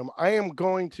program. I am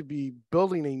going to be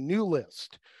building a new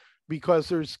list, because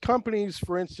there's companies,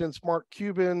 for instance, Mark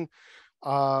Cuban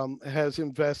has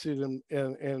invested in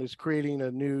and is creating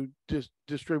a new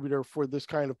distributor for this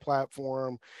kind of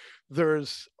platform.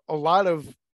 There's a lot of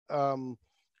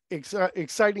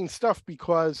exciting stuff,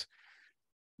 because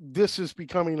this is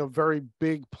becoming a very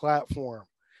big platform.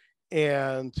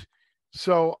 And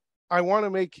so I want to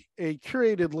make a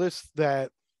curated list that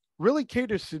really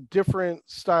caters to different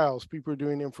styles. People are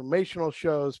doing informational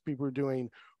shows, people are doing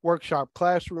workshop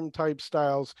classroom type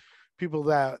styles, people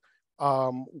that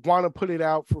want to put it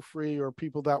out for free, or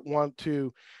people that want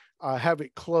to have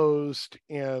it closed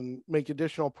and make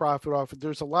additional profit off it.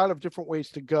 There's a lot of different ways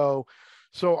to go.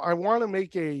 So I want to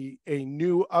make a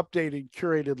new updated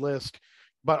curated list,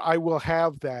 but I will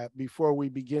have that before we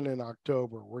begin in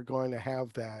October. We're going to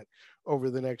have that over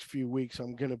the next few weeks.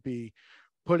 I'm going to be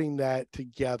putting that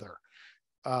together.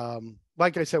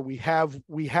 Like I said, we have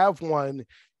one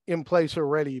in place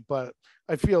already, but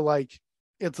I feel like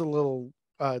it's a little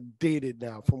dated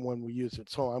now from when we use it.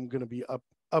 So I'm going to be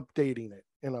updating it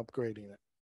and upgrading it.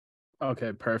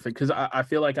 Okay, perfect. Because I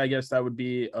feel like, I guess that would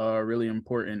be really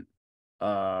important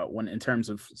when in terms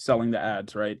of selling the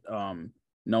ads, right?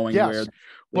 Knowing where.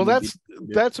 Well,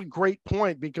 that's a great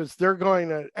point, because they're going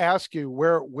to ask you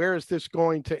where is this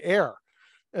going to air,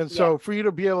 and so for you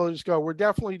to be able to just go, we're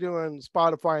definitely doing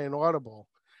Spotify and Audible,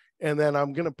 and then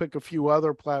I'm going to pick a few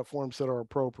other platforms that are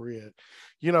appropriate,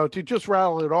 to just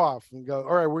rattle it off and go,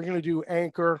 all right, we're going to do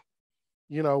Anchor,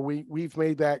 we've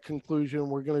made that conclusion,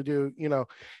 we're going to do,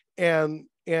 and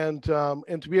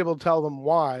to be able to tell them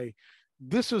why.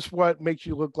 This is what makes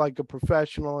you look like a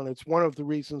professional, and it's one of the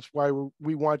reasons why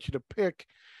we want you to pick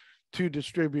 2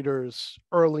 distributors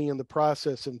early in the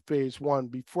process in phase 1,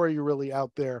 before you're really out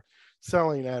there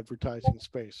selling advertising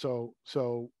space.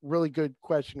 So really good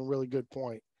question, really good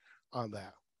point on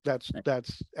that. That's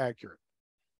accurate.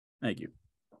 Thank you.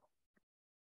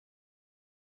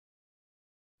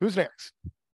 Who's next?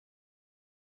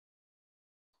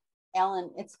 Ellen,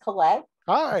 it's Colette.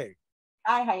 Hi,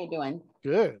 how you doing?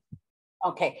 Good.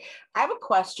 Okay, I have a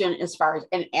question as far as,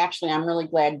 and actually I'm really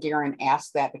glad Darren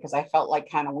asked that, because I felt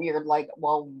like kind of weird, like,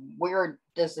 well, where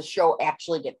does the show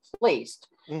actually get placed?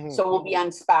 Mm-hmm. So we'll be on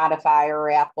Spotify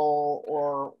or Apple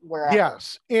or wherever.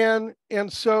 Yes, and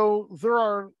so there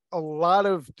are a lot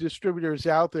of distributors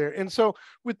out there, and so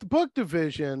with the book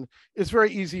division, it's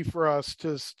very easy for us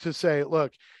to say,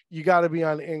 look, you got to be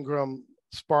on Ingram,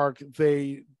 Spark.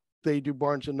 They do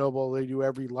Barnes and Noble. They do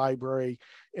every library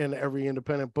and every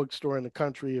independent bookstore in the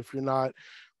country. If you're not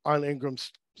on Ingram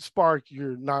Spark,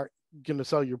 you're not going to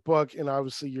sell your book. And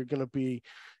obviously you're going to be,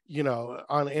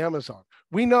 on Amazon.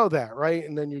 We know that, right?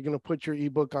 And then you're going to put your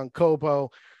ebook on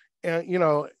Kobo, and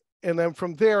and then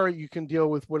from there you can deal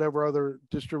with whatever other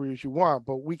distributors you want.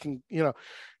 But we can,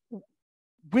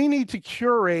 we need to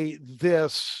curate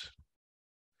this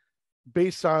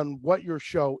based on what your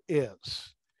show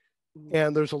is.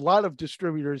 And there's a lot of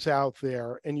distributors out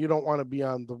there, and you don't want to be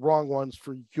on the wrong ones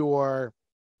for your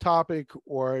topic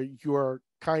or your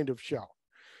kind of show.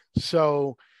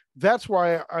 So that's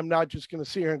why I'm not just going to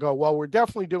sit here and go, well, we're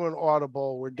definitely doing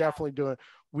Audible.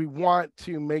 We want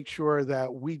to make sure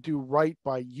that we do right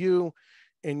by you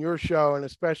and your show, and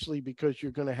especially because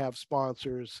you're going to have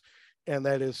sponsors, and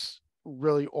that is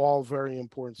really all very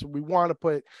important. So we want to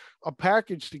put a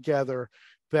package together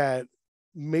that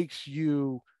makes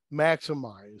you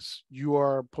maximize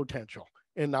your potential,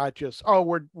 and not just, oh,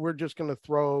 we're just going to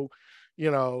throw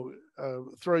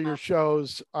your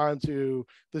shows onto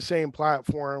the same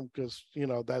platform because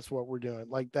that's what we're doing.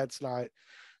 Like that's not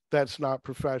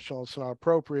professional. It's not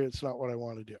appropriate. It's not what I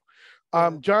want to do.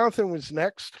 Jonathan was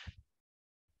next.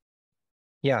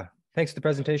 Yeah, thanks for the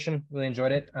presentation. Really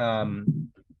enjoyed it.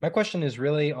 My question is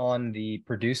really on the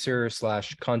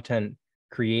producer/content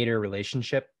creator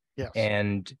relationship. Yes.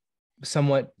 And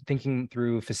somewhat thinking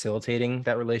through facilitating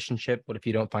that relationship. What if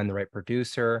you don't find the right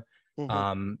producer?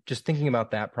 Just thinking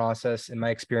about that process. In my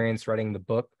experience writing the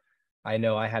book, I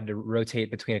know I had to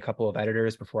rotate between a couple of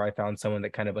editors before I found someone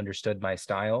that kind of understood my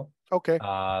style. Okay.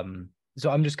 So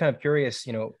I'm just kind of curious,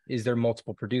 is there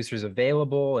multiple producers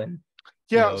available? And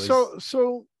yeah,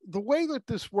 so the way that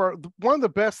this works, one of the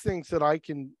best things that I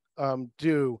can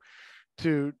do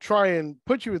to try and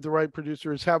put you with the right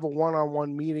producer is have a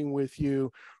one-on-one meeting with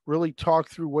you, really talk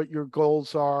through what your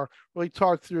goals are, really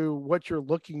talk through what you're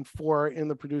looking for in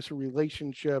the producer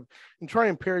relationship, and try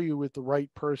and pair you with the right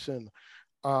person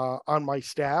on my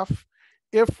staff.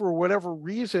 If for whatever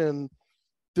reason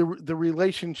the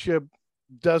relationship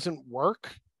doesn't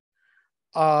work,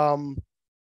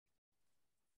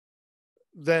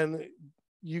 then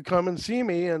you come and see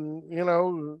me, and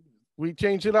we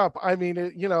change it up. I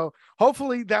mean,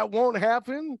 hopefully that won't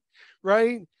happen,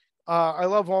 right? I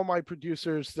love all my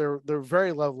producers. They're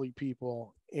very lovely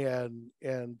people, and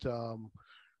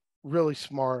really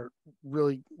smart,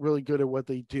 really good at what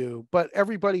they do. But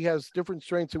everybody has different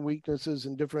strengths and weaknesses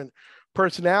and different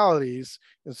personalities,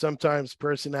 and sometimes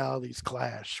personalities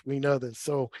clash. We know this.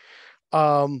 So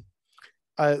I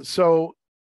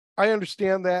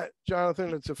understand that,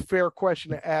 Jonathan. It's a fair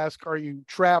question to ask. Are you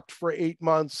trapped for 8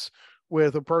 months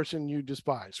with a person you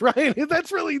despise, right?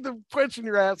 That's really the question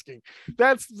you're asking.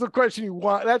 That's the question you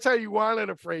want. That's how you wanted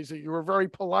to phrase it. You were very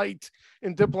polite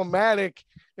and diplomatic.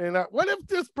 And what if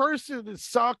this person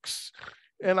sucks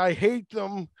and I hate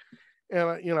them,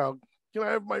 and can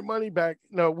I have my money back?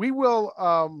 No, we will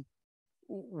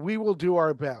do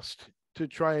our best to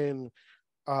try and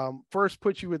first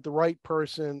put you with the right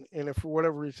person. And if for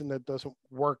whatever reason that doesn't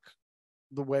work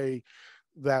the way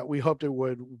that we hoped it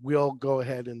would, we'll go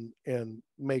ahead and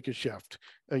make a shift.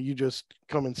 You just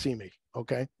come and see me.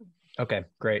 Okay. Okay,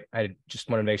 great. I just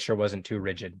wanted to make sure it wasn't too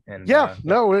rigid. And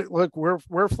look,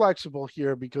 we're flexible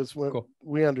here because Cool.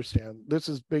 We understand this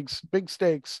is big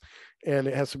stakes and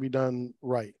it has to be done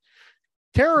right.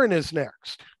 Karen is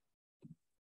next.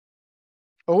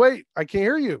 Oh wait, I can't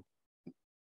hear you.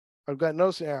 I've got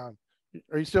no sound.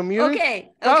 Are you still muted?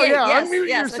 Okay. Oh, yeah, Yes. unmute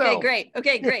Yes. yourself.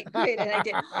 Okay, great. And I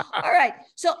did. All right.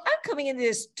 So I'm coming into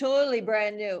this totally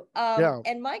brand new.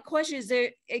 And my question is,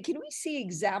 can we see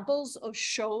examples of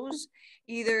shows,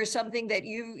 either something that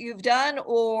you've done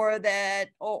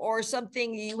or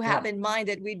something you have in mind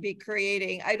that we'd be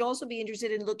creating? I'd also be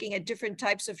interested in looking at different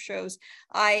types of shows.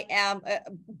 I am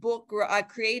a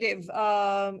creative,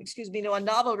 a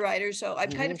novel writer. So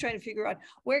I'm kind of trying to figure out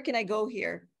where can I go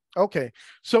here? Okay,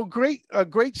 so a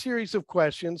great series of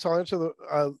questions. I'll answer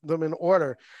them in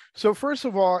order. So first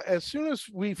of all, as soon as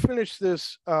we finish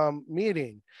this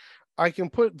meeting, I can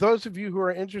put those of you who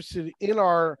are interested in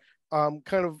our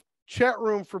kind of chat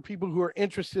room for people who are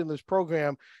interested in this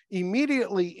program.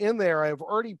 Immediately in there, I've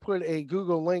already put a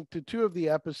Google link to 2 of the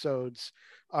episodes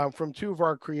from 2 of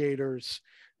our creators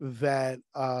that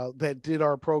did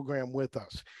our program with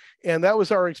us. And that was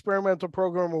our experimental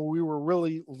program where we were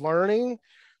really learning.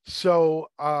 So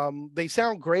they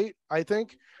sound great, I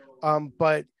think,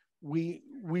 but we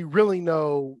really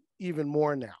know even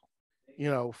more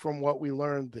now, from what we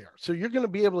learned there. So you're going to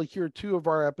be able to hear 2 of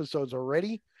our episodes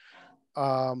already.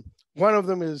 One of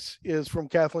them is from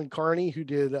Kathleen Carney, who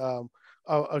did a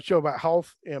show about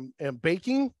health and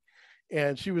baking,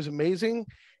 and she was amazing.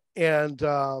 and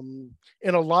a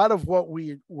lot of what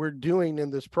we're doing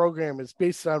in this program is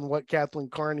based on what Kathleen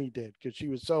Carney did, because she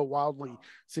was so wildly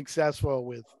successful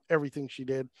with everything she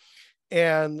did.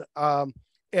 And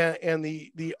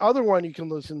the other one you can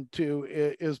listen to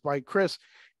is by Chris,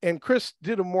 and Chris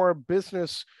did a more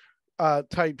business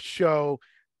type show.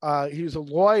 He was a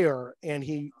lawyer, and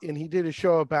he did a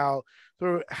show about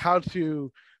sort of how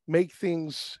to make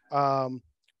things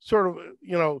sort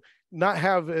of, not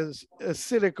have as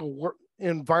acidic a work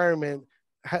environment,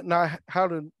 not how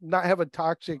to not have a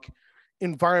toxic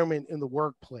environment in the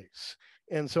workplace,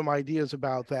 and some ideas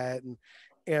about that.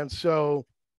 And so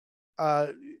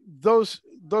those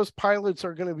pilots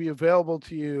are going to be available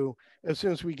to you as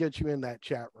soon as we get you in that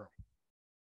chat room.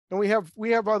 And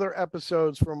we have other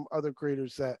episodes from other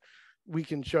creators that we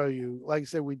can show you. Like I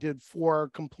said, we did 4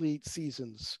 complete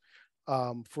seasons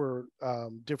for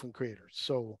different creators.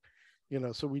 So,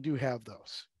 so we do have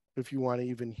those if you want to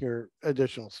even hear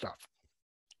additional stuff.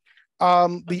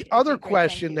 The other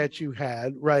question that you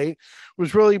had, right,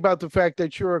 was really about the fact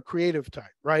that you're a creative type,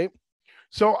 right?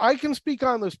 So I can speak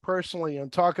on this personally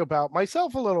and talk about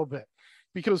myself a little bit,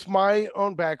 because my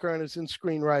own background is in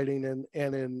screenwriting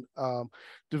and in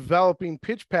developing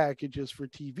pitch packages for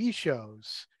TV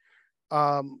shows.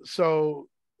 So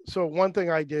one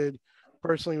thing I did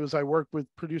personally was I worked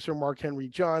with producer Mark Henry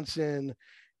Johnson,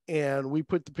 and we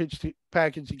put the pitch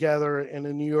package together, and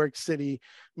in New York City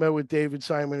met with David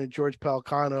Simon and George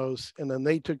Pelecanos, and then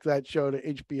they took that show to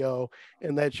HBO,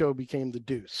 and that show became The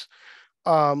Deuce.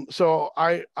 So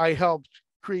I helped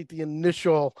create the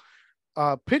initial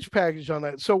pitch package on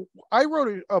that. So I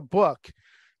wrote a book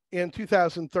in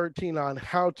 2013 on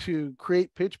how to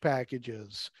create pitch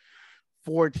packages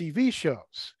for TV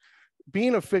shows.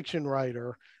 Being a fiction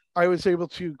writer, I was able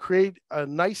to create a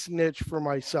nice niche for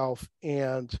myself,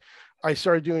 and I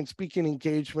started doing speaking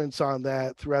engagements on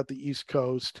that throughout the East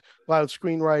Coast. A lot of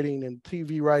screenwriting and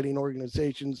TV writing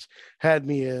organizations had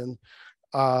me in.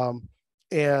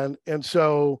 And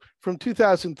so from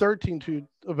 2013 to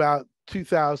about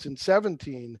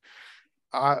 2017,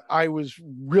 I was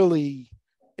really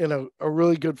in a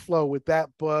really good flow with that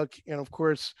book. And of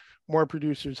course, more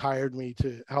producers hired me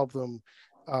to help them,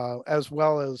 as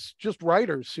well as just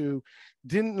writers who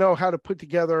didn't know how to put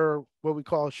together what we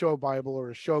call a show Bible or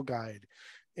a show guide.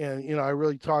 And, I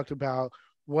really talked about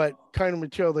what kind of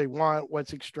material they want,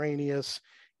 what's extraneous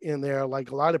in there.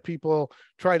 Like a lot of people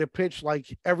try to pitch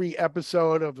like every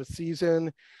episode of a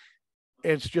season.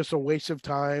 It's just a waste of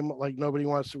time. Like nobody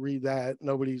wants to read that.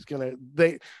 Nobody's gonna,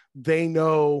 they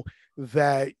know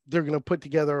that they're gonna put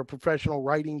together a professional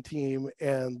writing team,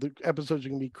 and the episodes are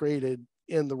gonna be created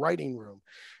in the writing room.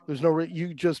 There's no,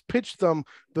 you just pitch them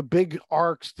the big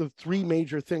arcs, the 3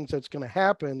 major things that's gonna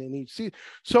happen in each season.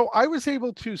 So I was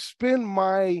able to spin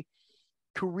my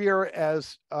career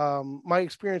as my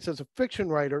experience as a fiction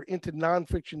writer into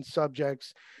nonfiction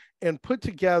subjects, and put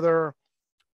together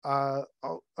a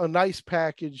nice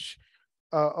package,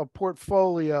 a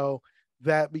portfolio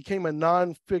that became a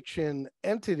nonfiction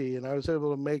entity, and I was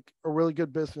able to make a really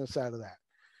good business out of that.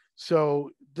 So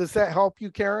does that help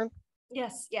you, Karen?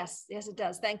 Yes, it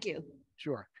does. Thank you.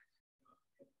 Sure.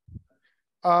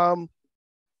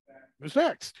 Who's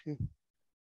next?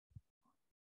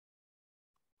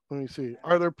 Let me see.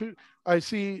 Are there, I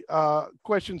see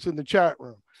questions in the chat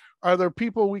room. Are there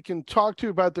people we can talk to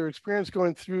about their experience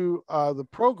going through the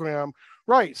program?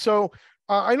 Right. So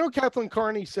I know Kathleen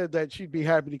Carney said that she'd be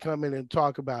happy to come in and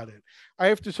talk about it. I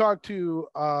have to talk to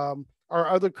our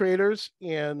other creators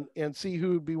and see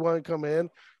who would be willing to come in.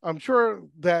 I'm sure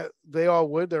that they all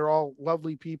would. They're all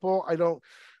lovely people. I don't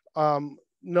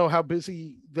know how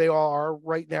busy they all are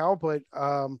right now,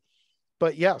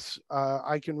 but yes,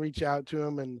 I can reach out to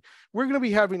them, and we're going to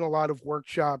be having a lot of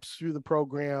workshops through the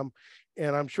program,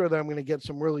 and I'm sure that I'm going to get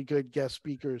some really good guest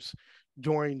speakers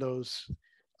during those,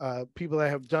 people that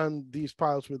have done these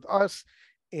pilots with us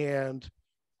and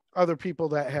other people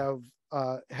that have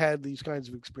had these kinds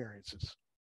of experiences.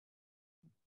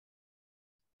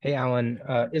 Hey, Alan,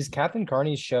 is Kathleen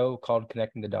Carney's show called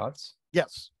Connecting the Dots?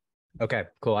 Yes. Okay,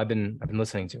 cool. I've been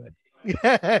listening to it.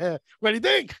 Yeah. What do you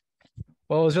think?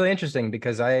 Well, it was really interesting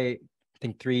because I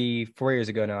think 3-4 years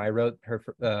ago now, I wrote her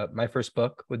my first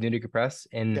book with New Degree Press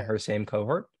in her same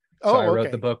cohort. So I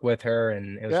wrote the book with her,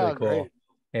 and it was really cool.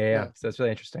 Yeah. So it's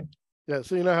really interesting. Yeah.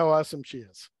 So you know how awesome she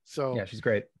is. So yeah, she's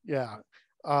great. Yeah.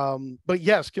 But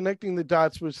yes, Connecting the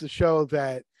Dots was the show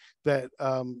that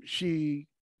she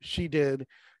did,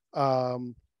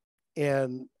 and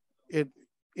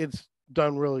it's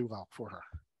done really well for her.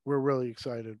 We're really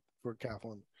excited for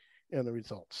Kathleen and the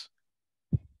results.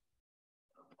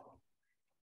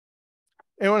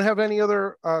 Anyone have any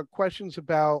other questions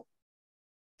about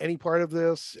any part of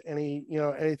this?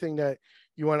 Anything that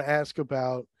you want to ask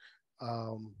about,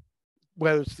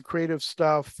 whether it's the creative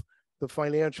stuff, the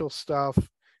financial stuff,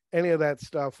 any of that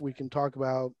stuff, we can talk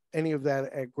about any of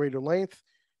that at greater length.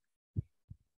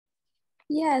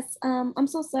 Yes, I'm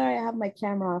so sorry I have my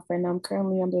camera off right now. I'm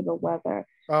currently under the weather.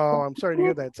 Oh, I'm sorry to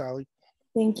hear that, Sally.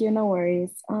 Thank you, no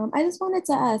worries. I just wanted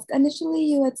to ask, initially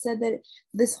you had said that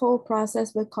this whole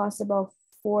process would cost about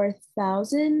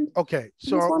 $4,000. Okay,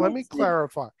 so let me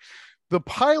clarify. The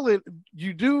pilot,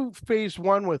 you do phase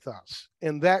 1 with us,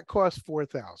 and that costs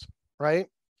 $4,000, right?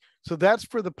 So that's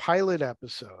for the pilot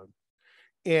episode.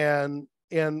 And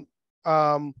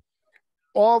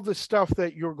all the stuff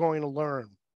that you're going to learn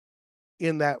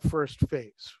in that first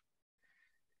phase.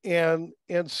 And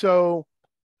so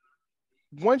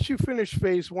once you finish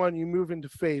phase 1, you move into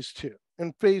phase 2.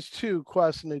 And phase 2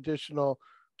 costs an additional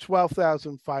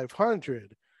 $12,500,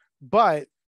 but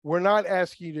we're not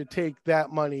asking you to take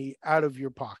that money out of your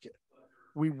pocket.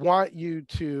 We want you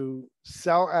to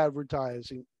sell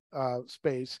advertising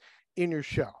space in your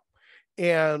show.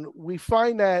 And we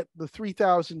find that the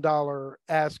 $3,000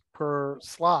 ask per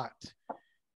slot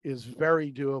is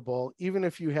very doable. Even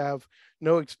if you have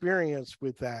no experience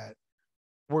with that,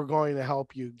 we're going to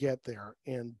help you get there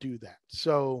and do that.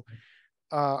 So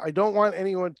I don't want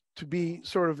anyone to be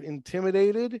sort of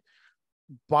intimidated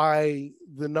by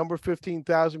the number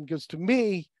 15,000, because to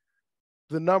me,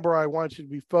 the number I want you to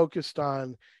be focused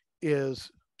on is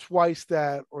twice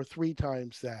that or 3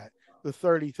 times that, the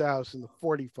 30,000, the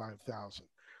 45,000.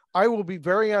 I will be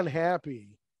very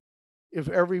unhappy if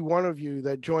every one of you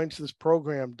that joins this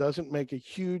program doesn't make a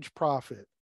huge profit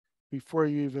before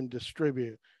you even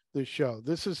distribute the show.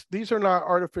 These are not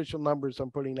artificial numbers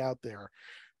I'm putting out there.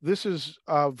 This is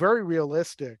very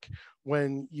realistic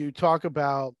when you talk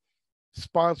about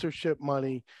sponsorship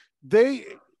money. They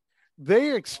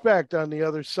expect on the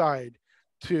other side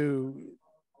to,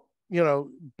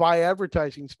 buy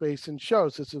advertising space in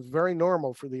shows. This is very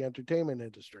normal for the entertainment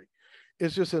industry.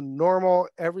 It's just a normal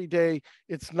everyday.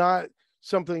 It's not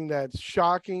something that's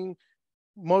shocking.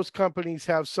 Most companies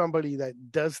have somebody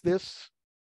that does this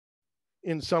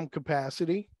in some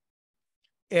capacity.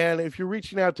 And if you're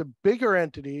reaching out to bigger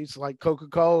entities like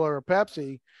Coca-Cola or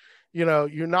Pepsi,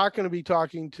 you're not going to be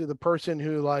talking to the person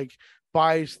who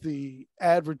buys the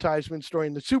advertisements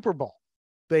during the Super Bowl.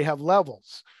 They have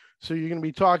levels. So you're going to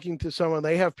be talking to someone,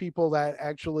 they have people that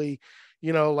actually,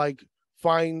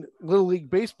 find Little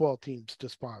League baseball teams to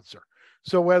sponsor.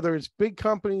 So whether it's big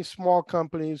companies, small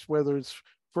companies, whether it's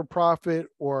for profit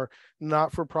or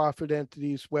not for profit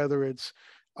entities, whether it's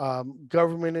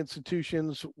government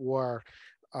institutions or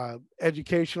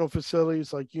educational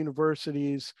facilities like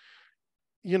universities,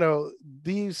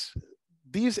 these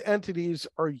entities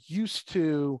are used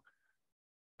to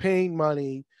paying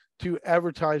money to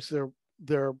advertise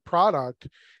their product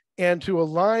and to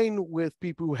align with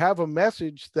people who have a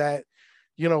message that,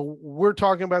 we're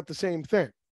talking about the same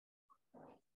thing.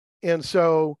 And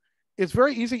so it's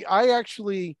very easy. I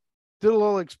actually did a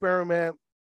little experiment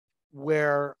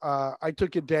where I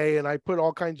took a day and I put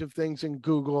all kinds of things in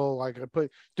Google, like I put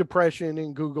depression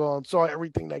in Google and saw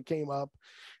everything that came up.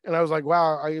 And I was like,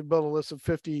 wow, I could build a list of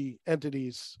 50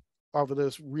 entities off of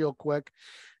this real quick.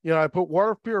 I put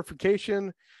water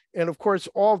purification, and of course,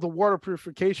 all of the water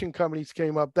purification companies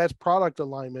came up. That's product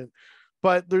alignment.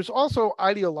 But there's also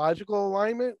ideological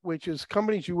alignment, which is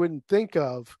companies you wouldn't think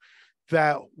of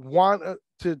that want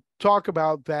to talk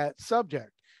about that subject.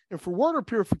 And for water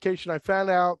purification, I found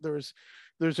out there's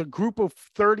a group of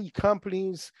 30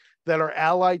 companies that are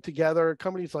allied together,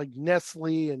 companies like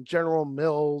Nestle and General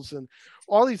Mills and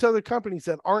all these other companies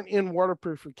that aren't in water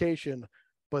purification,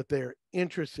 but they're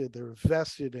interested, they're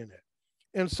vested in it.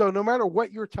 And so no matter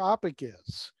what your topic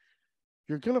is,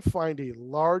 you're going to find a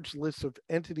large list of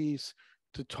entities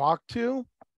to talk to,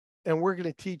 and we're going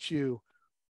to teach you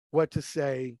what to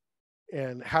say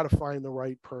and how to find the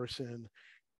right person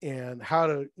and how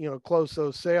to, close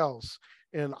those sales.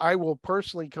 And I will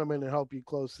personally come in and help you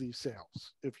close these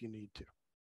sales if you need to.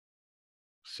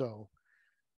 So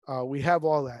we have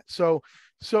all that. So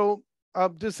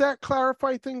does that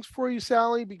clarify things for you,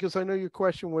 Sally? Because I know your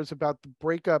question was about the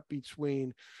breakup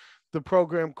between the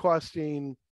program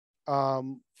costing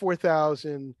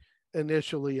 $4,000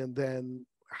 initially, and then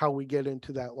how we get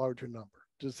into that larger number.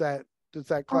 Does that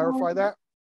clarify that?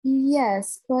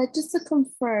 Yes, but just to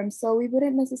confirm, so we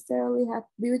wouldn't necessarily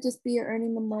we would just be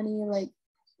earning the money,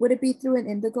 would it be through an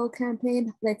Indigo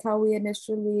campaign, like how we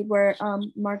initially were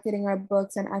marketing our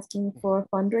books and asking for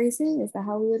fundraising? Is that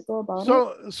how we would go about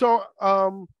it?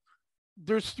 So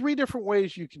there's 3 different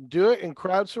ways you can do it, and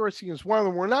crowdsourcing is one of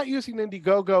them. We're not using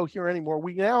Indiegogo here anymore.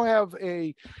 We now have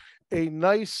a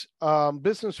nice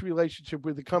business relationship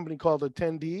with a company called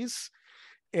Attendees,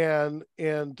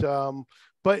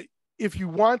 but if you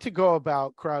want to go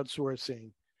about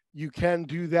crowdsourcing, you can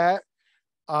do that.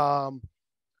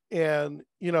 And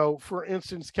for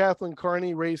instance, Kathleen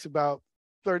Carney raised about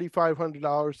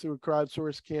 $3,500 through a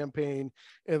crowdsource campaign,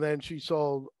 and then she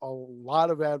sold a lot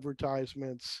of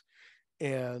advertisements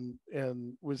and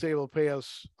was able to pay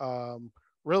us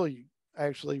really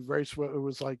actually very swift. It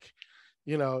was like,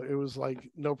 it was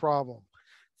like no problem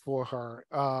for her.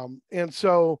 And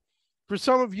so for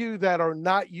some of you that are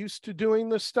not used to doing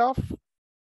this stuff,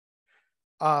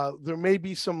 there may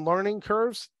be some learning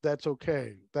curves. That's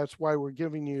okay. That's why we're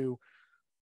giving you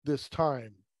this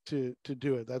time to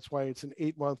do it. That's why it's an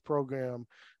 8-month program,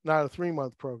 not a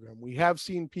 3-month program. We have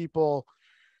seen people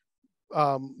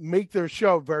make their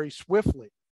show very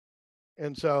swiftly.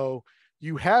 And so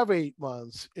you have 8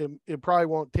 months. It probably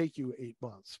won't take you 8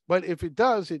 months, but if it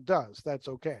does, it does. That's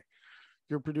okay.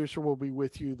 Your producer will be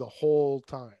with you the whole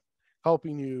time,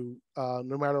 helping you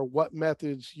no matter what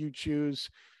methods you choose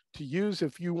to use.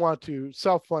 If you want to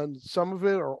self-fund some of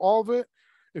it or all of it,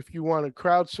 if you want to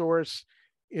crowdsource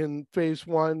in phase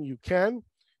 1, you can.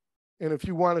 And if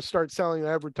you want to start selling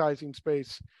advertising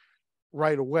space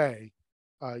right away,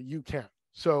 you can.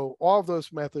 So all of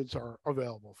those methods are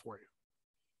available for you.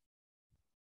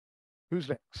 Who's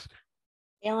next?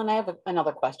 Alan, I have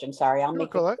another question. Sorry, I'll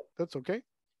make it. That's okay.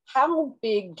 How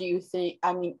big do you think,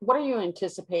 what are you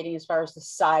anticipating as far as the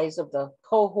size of the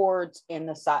cohorts and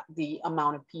the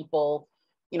amount of people,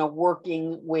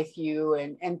 working with you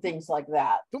and things like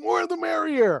that? The more the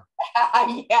merrier.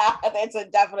 Yeah, that's a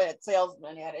definite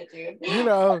salesman attitude.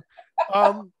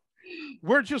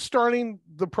 We're just starting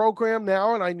the program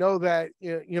now, and I know that,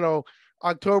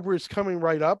 October is coming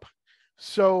right up.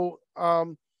 So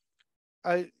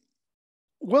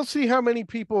we'll see how many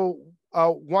people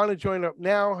want to join up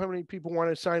now, how many people want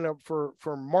to sign up for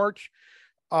March.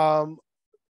 To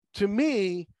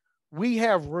me, we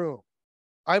have room.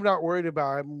 I'm not worried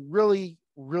about it. I'm really,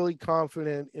 really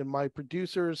confident in my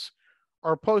producers.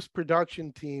 Our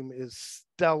post-production team is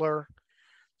stellar.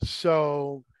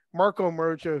 So Marco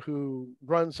Merja, who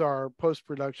runs our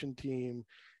post-production team,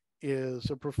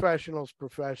 is a professional's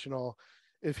professional.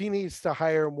 If he needs to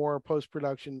hire more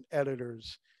post-production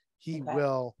editors, he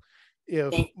will.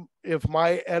 If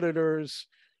my editors,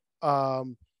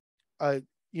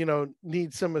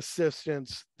 need some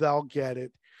assistance, they'll get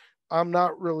it. I'm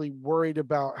not really worried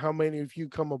about how many of you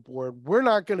come aboard. We're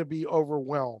not going to be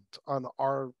overwhelmed on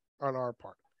our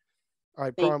part.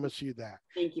 I promise you that.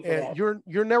 Thank you for and that.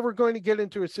 You're never going to get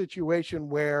into a situation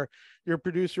where your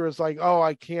producer is like, oh,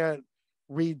 I can't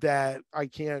read that. I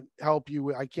can't help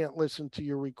you. I can't listen to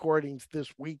your recordings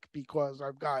this week because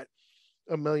I've got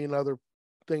a million other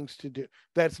things to do.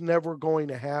 That's never going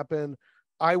to happen.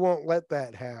 I won't let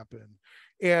that happen.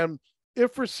 And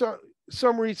if for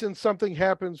some reason something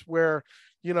happens where,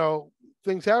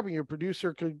 things happen, your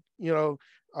producer could,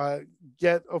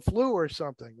 get a flu or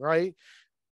something, right?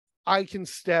 I can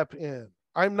step in.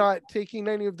 I'm not taking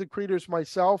any of the creators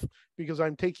myself because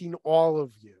I'm taking all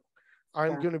of you.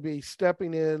 I'm going to be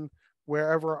stepping in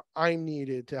wherever I'm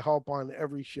needed to help on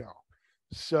every show.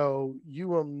 So you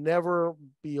will never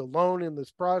be alone in this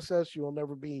process. You will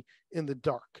never be in the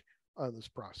dark on this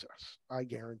process. I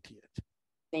guarantee it.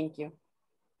 Thank you.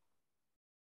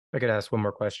 I could ask one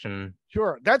more question.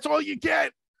 Sure. That's all you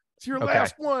get. It's your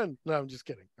last one. No, I'm just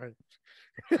kidding. All right.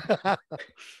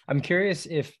 I'm curious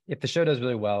if the show does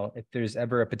really well, if there's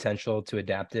ever a potential to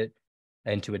adapt it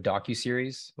into a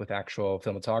docuseries with actual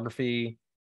cinematography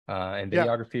and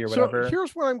videography or whatever. So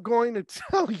here's what I'm going to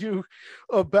tell you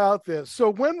about this.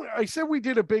 So when I said we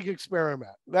did a big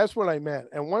experiment, that's what I meant.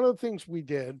 And one of the things we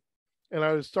did, and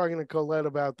I was talking to Colette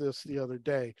about this the other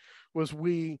day, was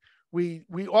we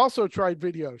also tried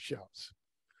video shows.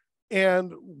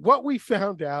 And what we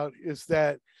found out is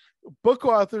that book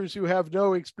authors who have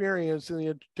no experience in the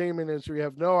entertainment industry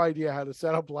have no idea how to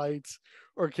set up lights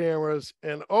or cameras.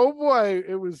 And oh boy,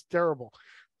 it was terrible.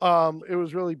 It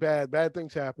was really bad. Bad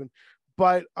things happen.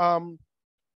 But there's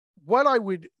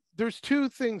 2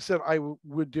 things that I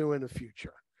would do in the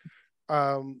future.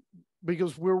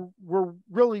 Because we're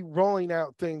really rolling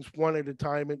out things one at a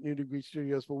time at New Degree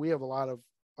Studios, but we have a lot of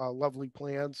lovely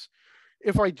plans.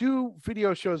 If I do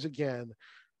video shows again,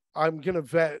 I'm going to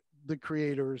vet the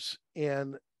creators,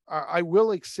 and I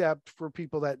will accept for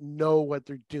people that know what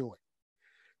they're doing,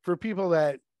 for people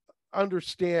that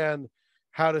understand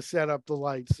how to set up the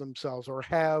lights themselves or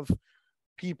have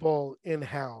people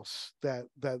in-house that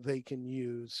they can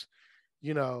use.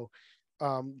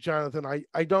 Jonathan,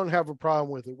 I don't have a problem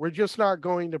with it. We're just not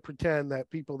going to pretend that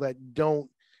people that don't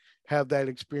have that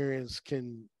experience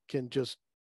can just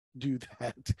do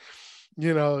that.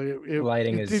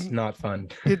 Lighting is not fun.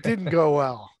 It didn't go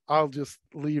well. I'll just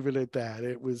leave it at that.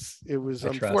 It was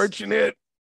unfortunate.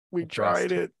 We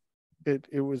tried it.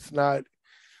 It was not.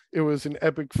 It was an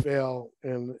epic fail,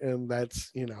 and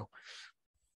that's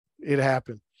it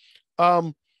happened.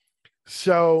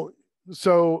 So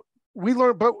we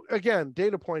learned, but again,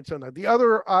 data points on that. The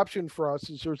other option for us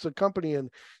is there's a company in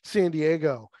San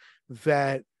Diego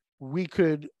that we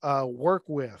could work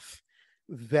with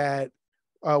that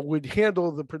would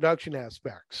handle the production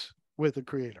aspects with the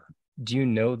creator. Do you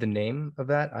know the name of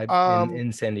that?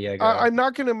 In San Diego. I'm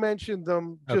not going to mention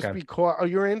them just because. Oh,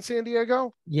 you're in San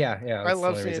Diego? Yeah. I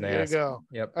love San Diego.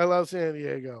 Yep. I love San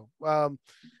Diego. I'm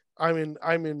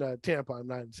in Tampa. I'm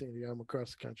not in San Diego. I'm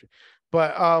across the country.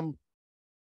 But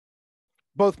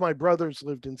both my brothers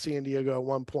lived in San Diego at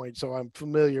one point, so I'm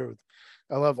familiar with.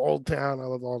 I love Old Town. I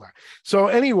love all that. So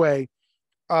anyway,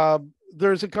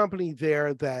 there's a company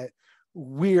there that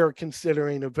we are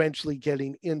considering eventually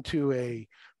getting into a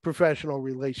professional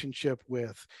relationship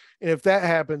with. And if that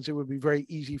happens, it would be very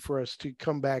easy for us to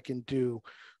come back and do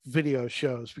video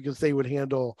shows because they would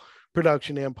handle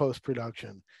production and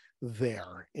post-production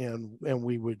there. And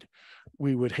we would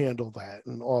handle that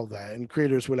and all that. And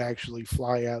creators would actually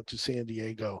fly out to San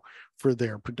Diego for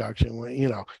their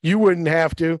production. You wouldn't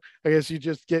have to. I guess you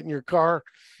just get in your car.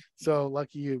 So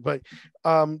lucky you. But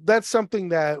that's something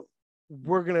that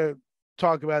we're going to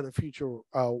talk about in the future,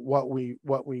 what we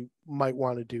might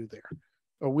want to do there.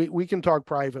 Or we can talk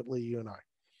privately, you and I.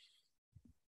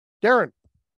 Darren.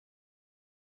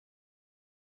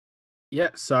 Yeah,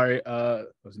 sorry, I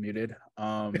was muted.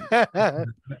 This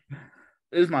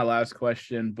is my last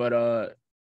question, but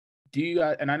do you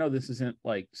guys, and I know this isn't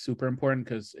like super important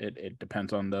because it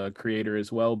depends on the creator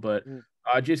as well, but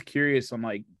just curious on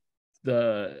like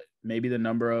maybe the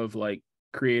number of like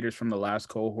creators from the last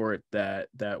cohort that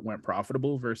went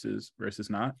profitable versus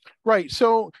not. Right.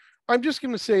 So I'm just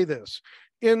going to say this.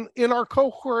 In our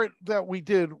cohort that we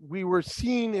did, we were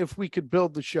seeing if we could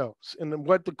build the shows and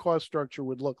what the cost structure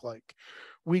would look like.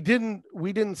 We didn't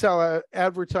sell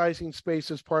advertising space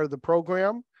as part of the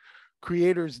program.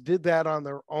 Creators did that on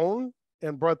their own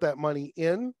and brought that money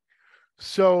in.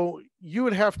 So you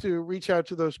would have to reach out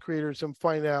to those creators and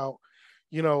find out,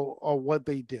 what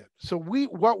they did. So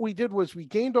what we did was we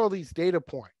gained all these data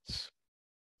points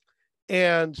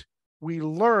and we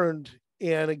learned.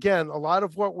 And again, a lot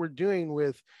of what we're doing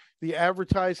with the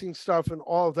advertising stuff and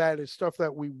all of that is stuff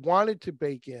that we wanted to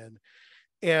bake in.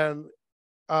 And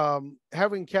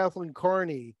having Kathleen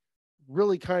Carney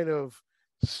really kind of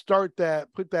put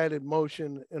that in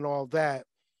motion and all that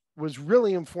was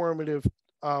really informative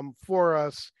for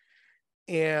us.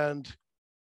 And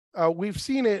we've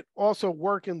seen it also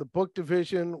work in the book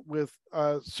division with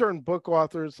certain book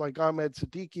authors like Ahmed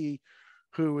Siddiqui,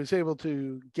 who is able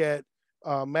to get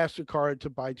MasterCard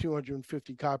to buy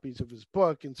 250 copies of his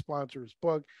book and sponsor his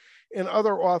book, and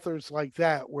other authors like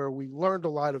that, where we learned a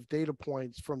lot of data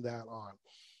points from that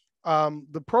on.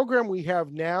 The program we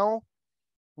have now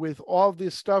with all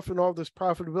this stuff and all this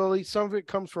profitability, some of it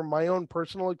comes from my own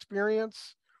personal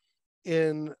experience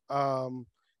in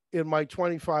my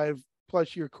 25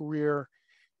 plus year career.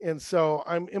 And so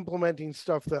I'm implementing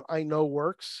stuff that I know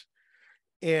works.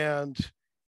 And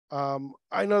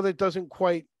I know that doesn't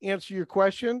quite answer your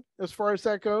question as far as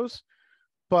that goes,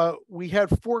 but we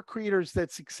had 4 creators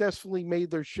that successfully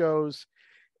made their shows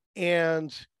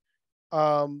and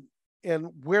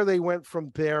where they went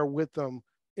from there with them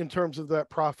in terms of that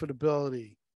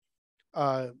profitability.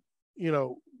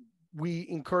 We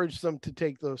encourage them to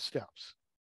take those steps.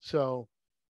 So.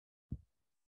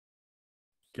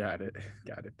 Got it.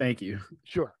 Thank you.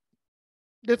 Sure.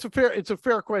 It's a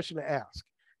fair question to ask.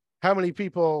 How many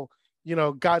people,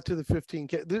 got to the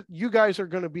 15K? You guys are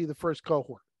going to be the first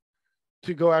cohort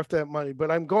to go after that money.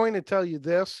 But I'm going to tell you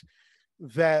this,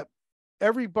 that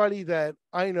everybody that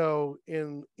I know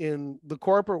in the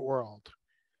corporate world,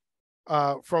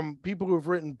 from people who've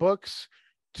written books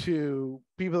to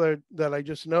people that I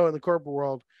just know in the corporate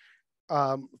world,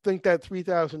 think that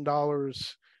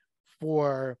 $3,000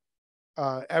 for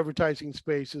advertising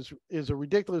space is a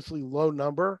ridiculously low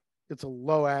number. It's a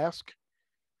low ask,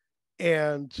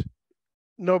 and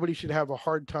nobody should have a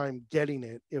hard time getting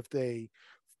it if they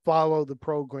follow the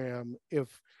program.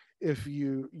 If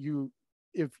you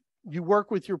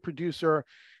work with your producer,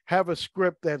 have a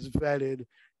script that's vetted,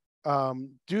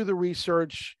 do the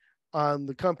research on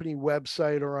the company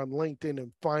website or on LinkedIn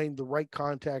and find the right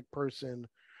contact person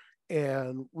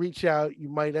and reach out. You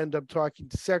might end up talking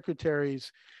to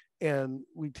secretaries, and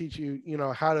we teach you,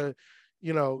 how to,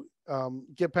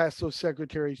 get past those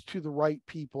secretaries to the right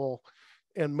people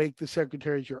and make the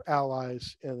secretaries your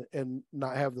allies, and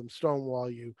not have them stonewall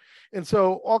you. And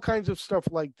so all kinds of stuff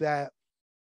like that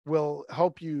will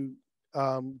help you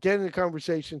get into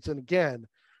conversations. And again,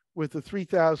 with the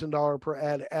 $3,000 per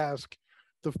ad ask,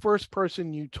 the first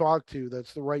person you talk to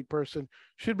that's the right person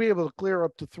should be able to clear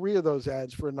up to 3 of those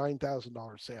ads for a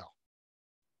 $9,000 sale.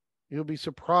 You'll be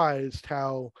surprised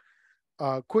how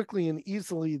quickly and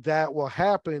easily that will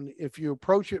happen if you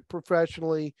approach it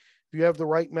professionally, if you have the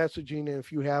right messaging, and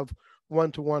if you have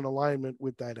one-to-one alignment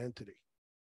with that entity.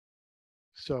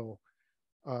 So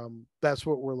that's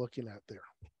what we're looking at there.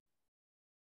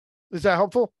 Is that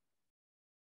helpful?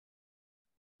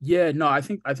 Yeah, no, I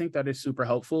think that is super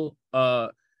helpful.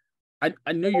 I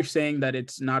know you're saying that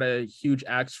it's not a huge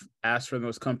ask from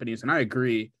those companies, and I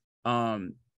agree.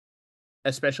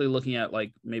 Especially looking at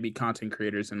like maybe content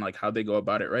creators and like how they go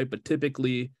about it, right? But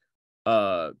typically,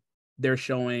 they're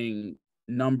showing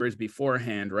numbers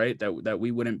beforehand, right? That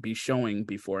we wouldn't be showing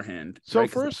beforehand. So right?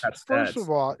 first of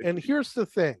all, and here's the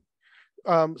thing.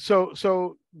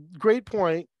 So great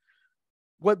point.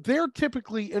 What they're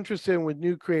typically interested in with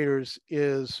new creators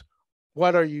is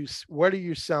what are you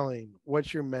selling?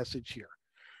 What's your message here?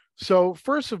 So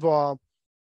first of all,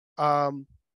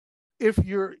 if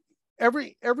you're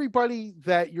everybody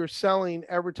that you're selling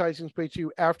advertising space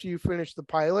to after you finish the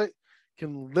pilot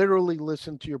can literally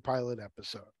listen to your pilot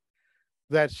episode.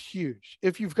 That's huge.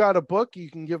 If you've got a book,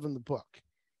 you can give them the book.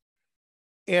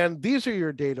 And these are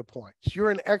your data points.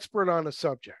 You're an expert on a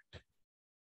subject.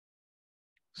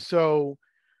 So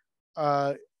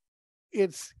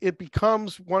it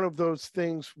becomes one of those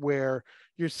things where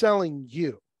you're selling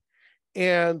you.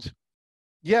 And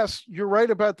yes, you're right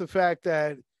about the fact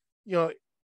that,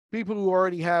 people who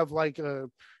already have like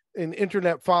an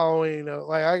internet following,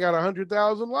 like I got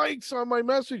 100,000 likes on my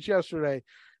message yesterday,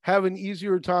 have an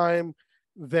easier time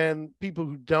than people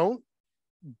who don't.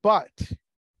 But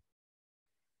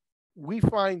we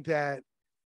find that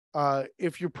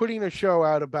if you're putting a show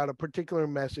out about a particular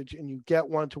message and you get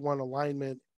one-to-one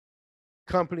alignment,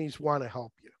 companies want to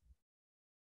help you.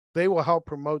 They will help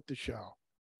promote the show.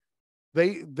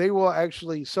 They will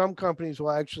actually, some companies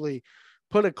will actually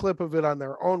put a clip of it on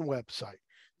their own website.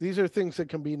 These are things that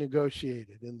can be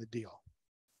negotiated in the deal.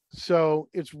 So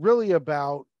it's really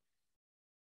about,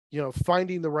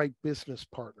 finding the right business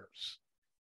partners.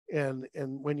 And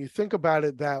when you think about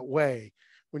it that way,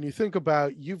 when you think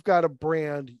about you've got a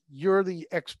brand, you're the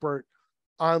expert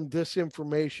on this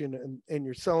information, and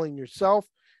you're selling yourself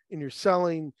and you're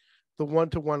selling the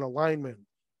one-to-one alignment,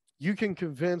 you can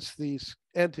convince these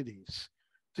entities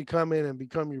to come in and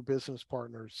become your business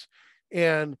partners.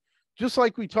 And just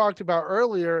like we talked about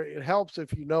earlier, it helps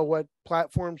if you know what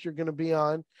platforms you're going to be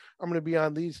on. I'm going to be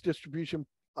on these distribution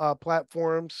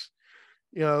platforms,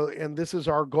 and this is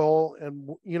our goal. And,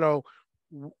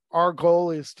 our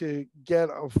goal is to get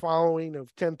a following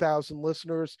of 10,000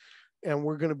 listeners, and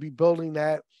we're going to be building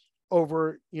that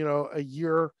over, a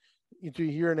year to a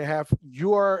year and a half.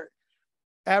 Your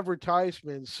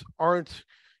advertisements aren't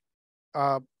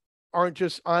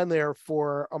just on there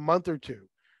for a month or two.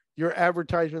 Your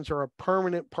advertisements are a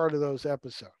permanent part of those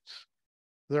episodes.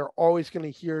 They're always going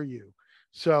to hear you.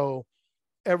 So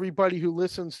everybody who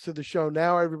listens to the show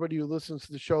now, everybody who listens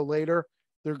to the show later,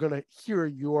 they're going to hear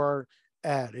your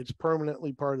ad. It's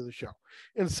permanently part of the show.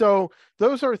 And so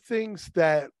those are things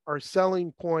that are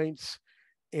selling points.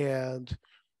 And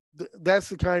that's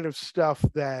the kind of stuff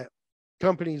that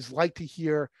companies like to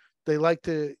hear. They like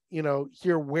to,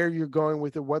 hear where you're going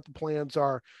with it, what the plans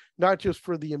are, not just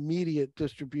for the immediate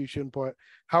distribution, but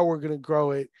how we're going to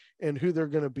grow it and who they're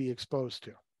going to be exposed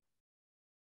to.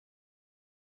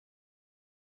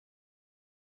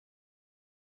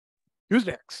 Who's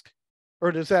next?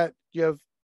 Or does that, you have?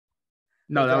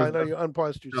 No, that was, I know you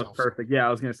unpaused yourself. That was perfect. Yeah, I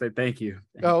was going to say thank you.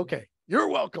 Oh, okay. You're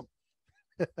welcome.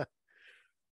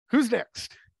 Who's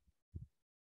next?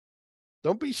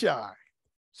 Don't be shy.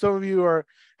 Some of you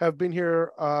have been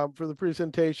here for the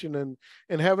presentation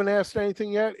and haven't asked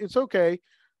anything yet. It's okay.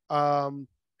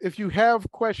 If you have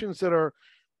questions that are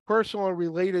personal and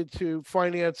related to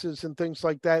finances and things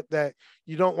like that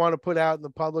you don't want to put out in the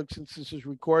public since this is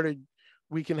recorded,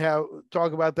 we can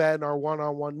talk about that in our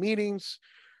one-on-one meetings.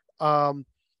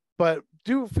 But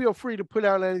do feel free to put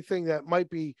out anything that might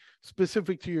be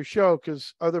specific to your show,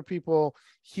 because other people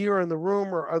here in the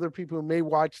room or other people who may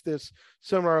watch this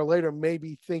seminar or later may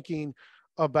be thinking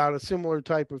about a similar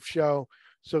type of show.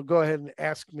 So go ahead and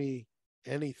ask me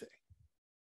anything.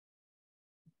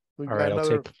 We've got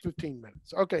another 15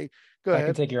 minutes. Okay, go ahead. I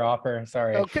can take your offer.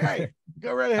 Sorry. Okay,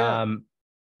 go right ahead.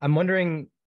 I'm wondering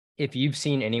if you've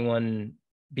seen anyone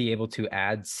be able to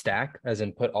add stack, as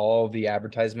in put all the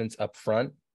advertisements up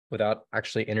front without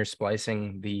actually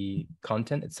intersplicing the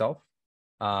content itself.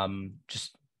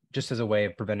 Just as a way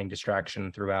of preventing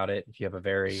distraction throughout it. If you have a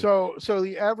very so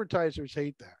the advertisers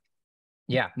hate that.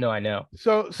 Yeah, no, I know.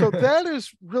 So that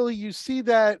is really, you see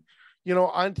that,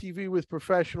 on TV with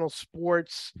professional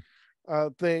sports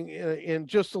thing. In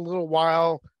just a little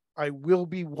while, I will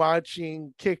be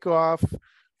watching kickoff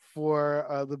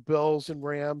for the Bills and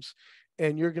Rams,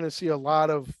 and you're going to see a lot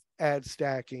of ad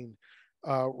stacking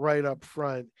right up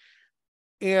front.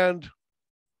 And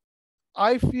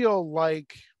I feel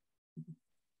like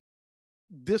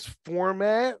this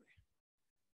format,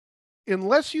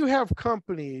 unless you have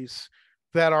companies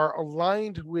that are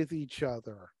aligned with each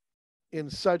other in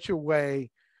such a way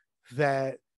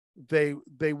that they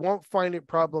won't find it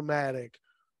problematic,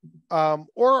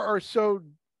 or are so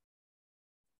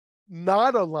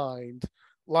not aligned,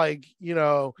 like,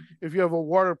 if you have a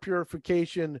water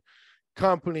purification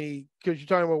company, because you're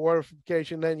talking about water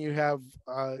purification, then you have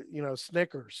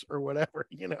Snickers or whatever,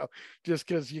 just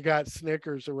because you got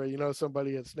Snickers, or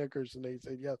somebody at Snickers and they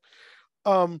said yes.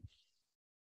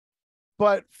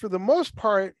 But for the most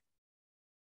part,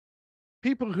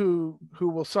 people who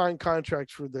will sign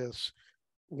contracts for this,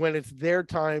 when it's their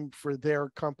time for their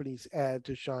company's ad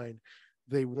to shine,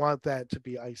 they want that to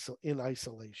be in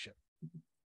isolation.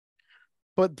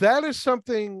 But that is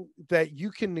something that you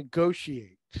can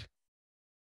negotiate.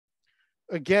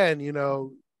 Again,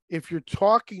 if you're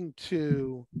talking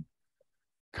to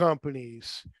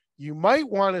companies, you might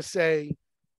want to say,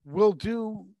 we'll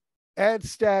do ad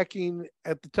stacking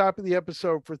at the top of the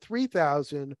episode for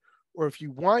 3,000, or if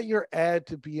you want your ad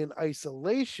to be in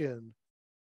isolation,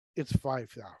 it's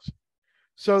 5,000.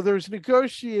 So there's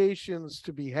negotiations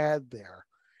to be had there.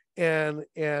 And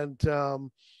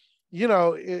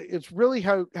it's really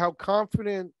how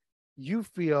confident you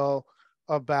feel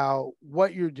about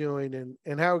what you're doing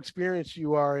and how experienced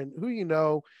you are and who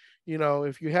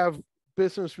if you have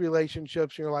business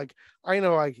relationships, you're like, I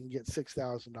know I can get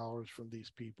 $6,000 from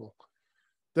these people,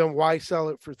 then why sell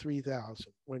it for 3,000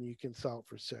 when you can sell it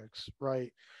for 6,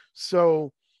 right?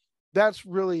 So that's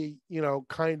really,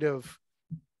 kind of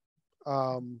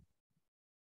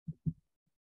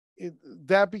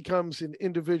that becomes an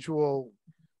individual,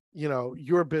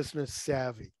 your business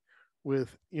savvy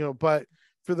with, but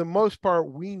for the most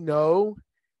part, we know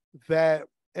that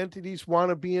entities want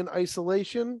to be in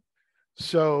isolation.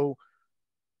 So,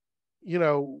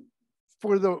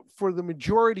 for the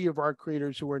majority of our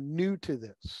creators who are new to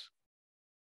this,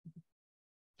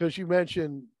 because you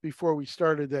mentioned before we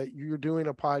started that you're doing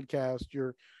a podcast,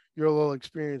 you're a little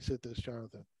experienced at this,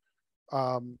 Jonathan.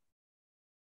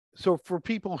 So for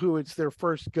people who it's their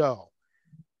first go,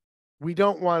 we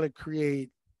don't want to create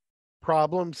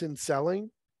problems in selling.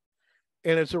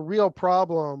 And it's a real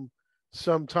problem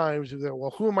sometimes that,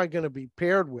 well, who am I going to be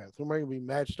paired with? Who am I going to be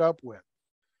matched up with?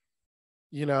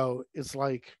 It's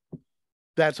like,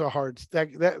 that's a hard,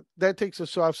 that takes a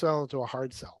soft sell into a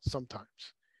hard sell sometimes.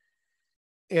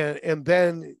 And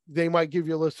then they might give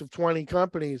you a list of 20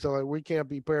 companies. They're like, we can't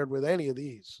be paired with any of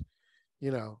these,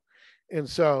 and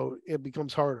so it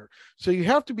becomes harder. So you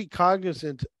have to be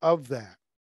cognizant of that.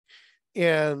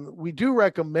 And we do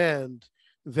recommend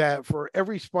that for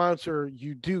every sponsor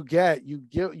you do get,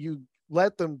 you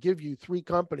let them give you 3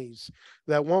 companies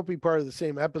that won't be part of the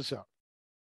same episode.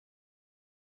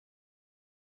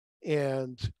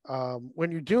 And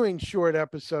when you're doing short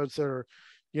episodes that are,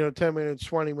 10 minutes,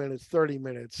 20 minutes, 30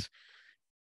 minutes,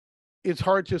 it's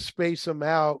hard to space them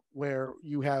out where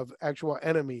you have actual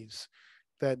enemies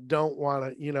that don't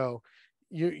want to,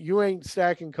 you ain't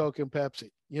stacking Coke and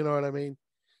Pepsi. You know what I mean?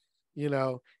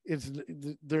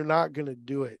 They're not going to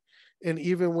do it. And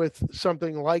even with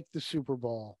something like the Super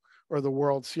Bowl or the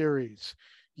World Series,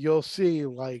 you'll see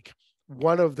like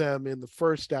one of them in the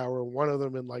first hour, one of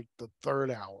them in like the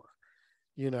third hour.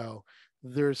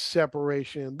 There's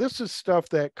separation. This is stuff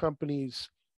that companies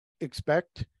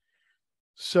expect.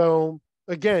 So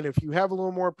again, if you have a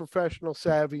little more professional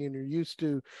savvy and you're used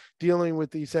to dealing with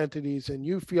these entities and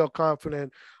you feel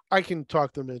confident, I can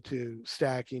talk them into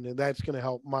stacking and that's going to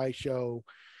help my show,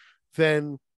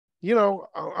 then,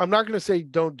 I'm not going to say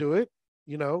don't do it,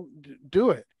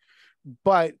 do it.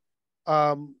 But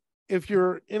if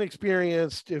you're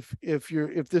inexperienced, if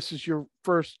this is your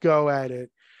first go at it,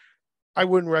 I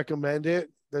wouldn't recommend it.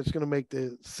 That's going to make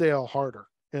the sale harder,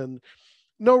 and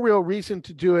no real reason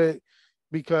to do it,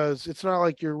 because it's not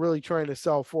like you're really trying to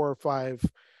sell 4 or 5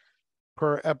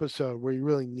 per episode where you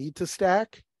really need to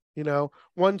stack. You know,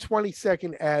 1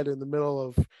 20-second ad in the middle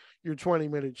of your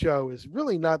 20-minute show is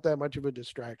really not that much of a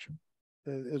distraction.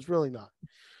 It's really not.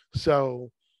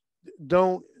 So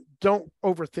don't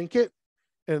overthink it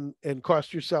and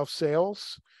cost yourself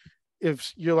sales.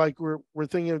 If you're like, we're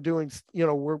thinking of doing, you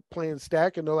know, we're playing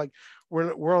stack, and they're like,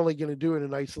 we're only going to do it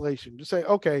in isolation. Just say,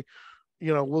 okay,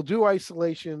 you know, we'll do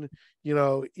isolation, you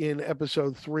know, in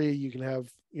episode 3, you can have,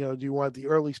 you know, do you want the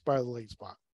early spot or the late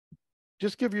spot?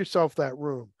 Just give yourself that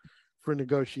room for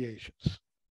negotiations,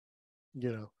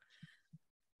 you know.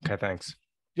 Okay, thanks.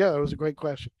 Yeah, that was a great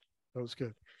question. That was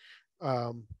good.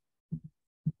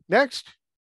 Next.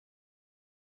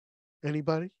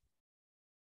 Anybody?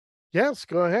 Yes,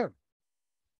 go ahead.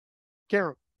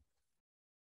 Karen.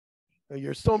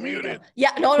 You're still muted.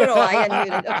 Yeah, no, I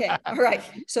unmuted. Okay, all right.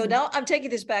 So now I'm taking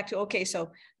this back to, okay,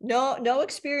 so no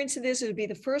experience in this. It would be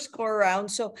the first go around.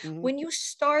 So when you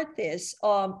start this,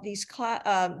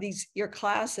 your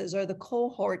classes or the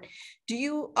cohort, do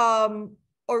you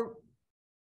or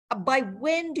by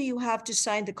when do you have to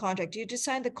sign the contract? Do you just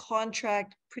sign the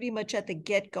contract pretty much at the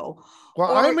get-go?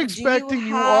 Well, I'm expecting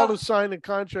you all to sign a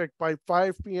contract by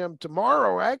 5 p.m.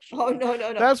 tomorrow, actually. Oh,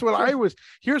 no. That's what I was.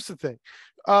 Here's the thing.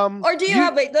 Or do you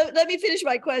have, let me finish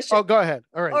my question. Oh, go ahead.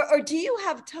 All right. Or do you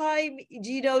have time,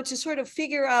 you know, to sort of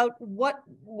figure out what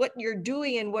you're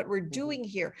doing and what we're doing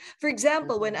here? For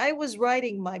example, when I was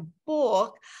writing my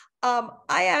book,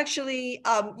 I actually,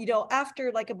 you know,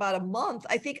 after like about a month,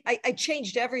 I think I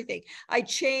changed everything. I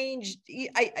changed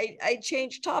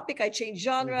topic, I changed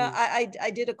genre,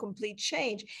 I did a complete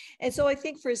change. And so I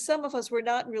think for some of us, we're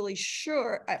not really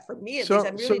sure, for me at least,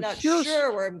 I'm really not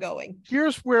sure where I'm going.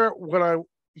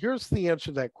 Here's the answer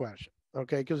to that question,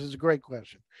 okay? Because it's a great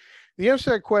question. The answer to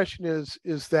that question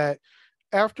is that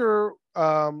after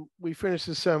we finish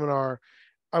the seminar,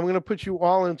 I'm going to put you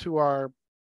all into our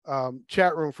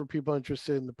chat room for people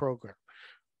interested in the program.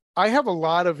 I have a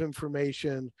lot of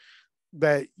information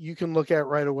that you can look at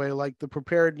right away, like the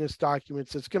preparedness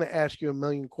documents. It's going to ask you a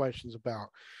million questions about,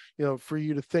 you know, for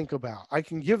you to think about. I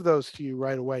can give those to you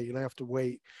right away. You don't have to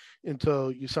wait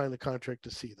until you sign the contract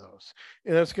to see those.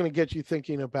 And that's going to get you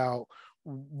thinking about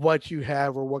what you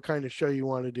have or what kind of show you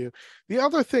want to do. The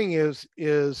other thing is,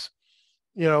 you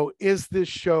know, is this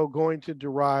show going to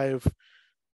derive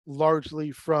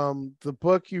largely from the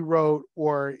book you wrote,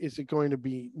 or is it going to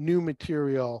be new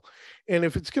material? And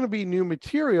if it's going to be new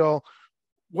material,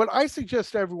 what I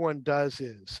suggest everyone does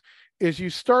is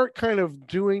you start kind of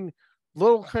doing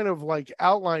little kind of like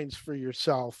outlines for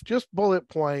yourself, just bullet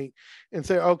point, and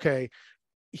say, okay,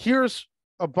 here's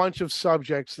a bunch of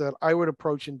subjects that I would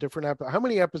approach in different episodes. How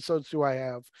many episodes do I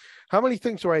have? How many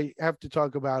things do I have to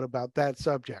talk about that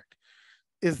subject?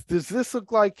 Does this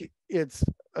look like it's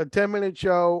a 10-minute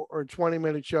show or a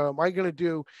 20-minute show? Am I going to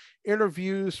do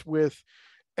interviews with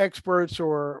experts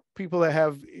or people that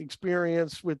have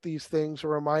experience with these things,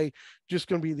 or am I just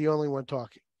going to be the only one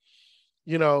talking?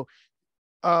 You know,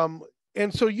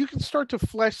 and so you can start to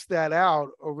flesh that out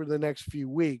over the next few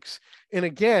weeks. And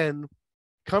again,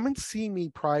 come and see me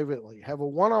privately. Have a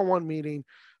one-on-one meeting.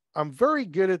 I'm very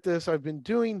good at this. I've been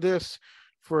doing this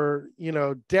for, you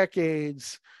know,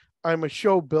 decades. I'm a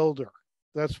show builder.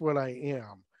 That's what I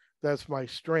am. That's my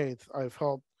strength. I've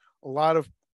helped a lot of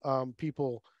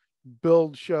people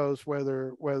build shows,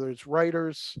 whether it's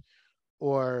writers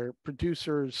or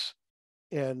producers,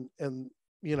 and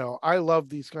you know, I love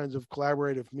these kinds of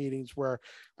collaborative meetings where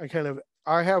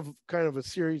I have kind of a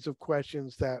series of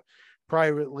questions that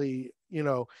privately, you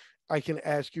know, I can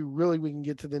ask you. Really, we can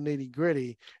get to the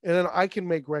nitty-gritty, and then I can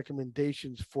make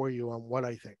recommendations for you on what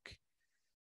I think.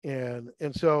 And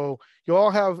so you all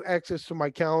have access to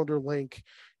my calendar link.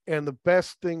 And the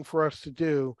best thing for us to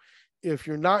do, if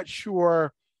you're not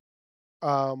sure,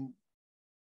 you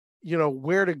know,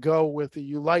 where to go with it,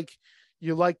 you like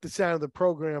the sound of the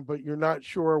program, but you're not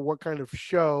sure what kind of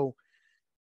show,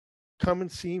 come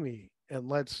and see me and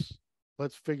let's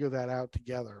figure that out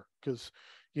together. Because,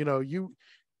 you know,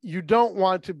 you don't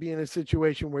want to be in a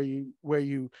situation where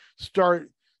you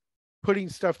start putting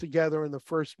stuff together in the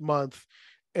first month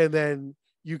and then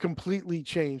you completely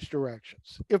change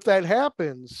directions. If that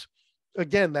happens,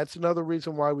 again, that's another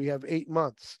reason why we have 8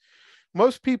 months.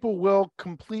 Most people will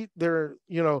complete their,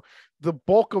 you know, the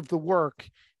bulk of the work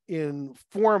in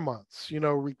 4 months. You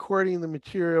know, recording the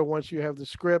material once you have the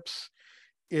scripts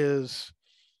is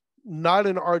not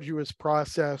an arduous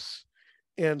process.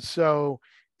 And so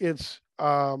it's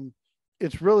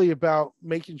really about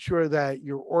making sure that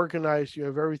you're organized, you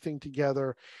have everything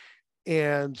together.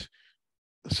 And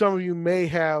some of you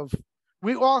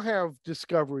we all have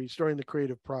discoveries during the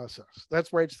creative process.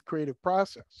 That's why it's the creative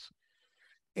process.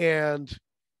 And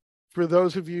for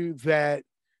those of you that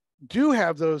do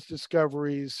have those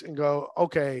discoveries and go,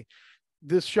 okay,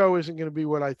 this show isn't going to be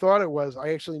what I thought it was. I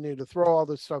actually need to throw all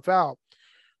this stuff out.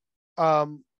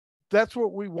 That's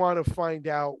what we want to find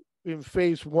out in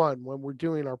phase 1 when we're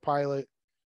doing our pilot,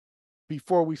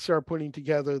 before we start putting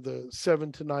together the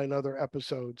 7 to 9 other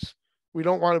episodes. We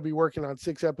don't want to be working on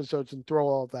 6 episodes and throw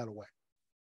all of that away.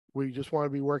 We just want to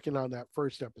be working on that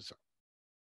first episode.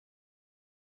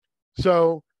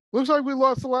 So looks like we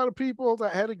lost a lot of people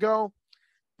that had to go,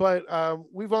 but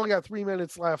we've only got 3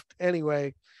 minutes left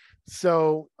anyway.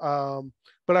 So,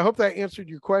 but I hope that answered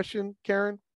your question,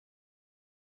 Karen.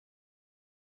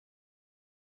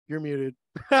 You're muted.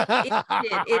 It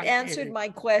did. It answered my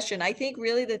question. I think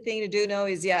really the thing to do now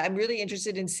is, yeah, I'm really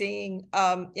interested in seeing,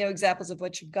 examples of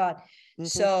what you've got. Mm-hmm.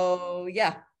 So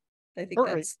yeah, I think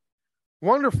that's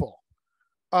wonderful.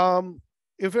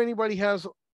 If anybody has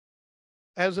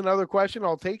another question,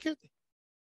 I'll take it.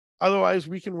 Otherwise,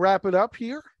 we can wrap it up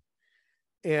here.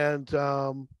 And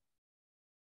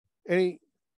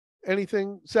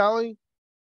anything, Sally?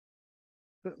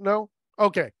 No?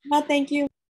 Okay. No, thank you.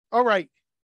 All right.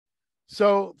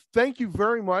 So thank you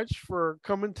very much for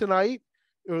coming tonight.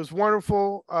 It was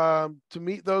wonderful to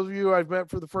meet those of you I've met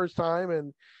for the first time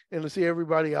and to see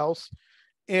everybody else.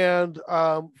 And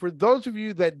for those of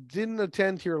you that didn't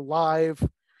attend here live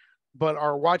but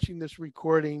are watching this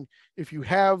recording, if you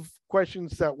have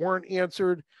questions that weren't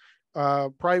answered,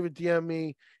 private DM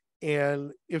me.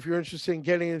 And if you're interested in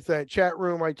getting into that chat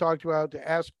room I talked about to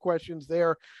ask questions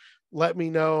there, let me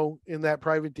know in that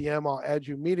private DM. I'll add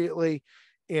you immediately.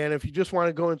 And if you just want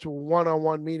to go into a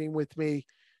one-on-one meeting with me,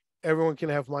 everyone can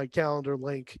have my calendar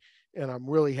link, and I'm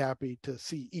really happy to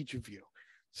see each of you.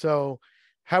 So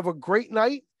have a great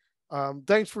night.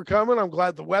 Thanks for coming. I'm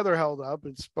glad the weather held up.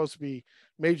 It's supposed to be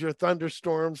major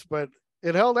thunderstorms, but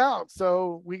it held out.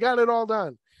 So we got it all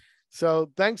done.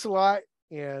 So thanks a lot,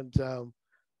 and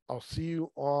I'll see you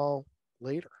all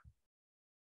later.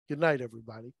 Good night,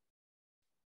 everybody.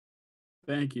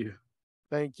 Thank you.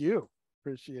 Thank you.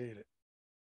 Appreciate it.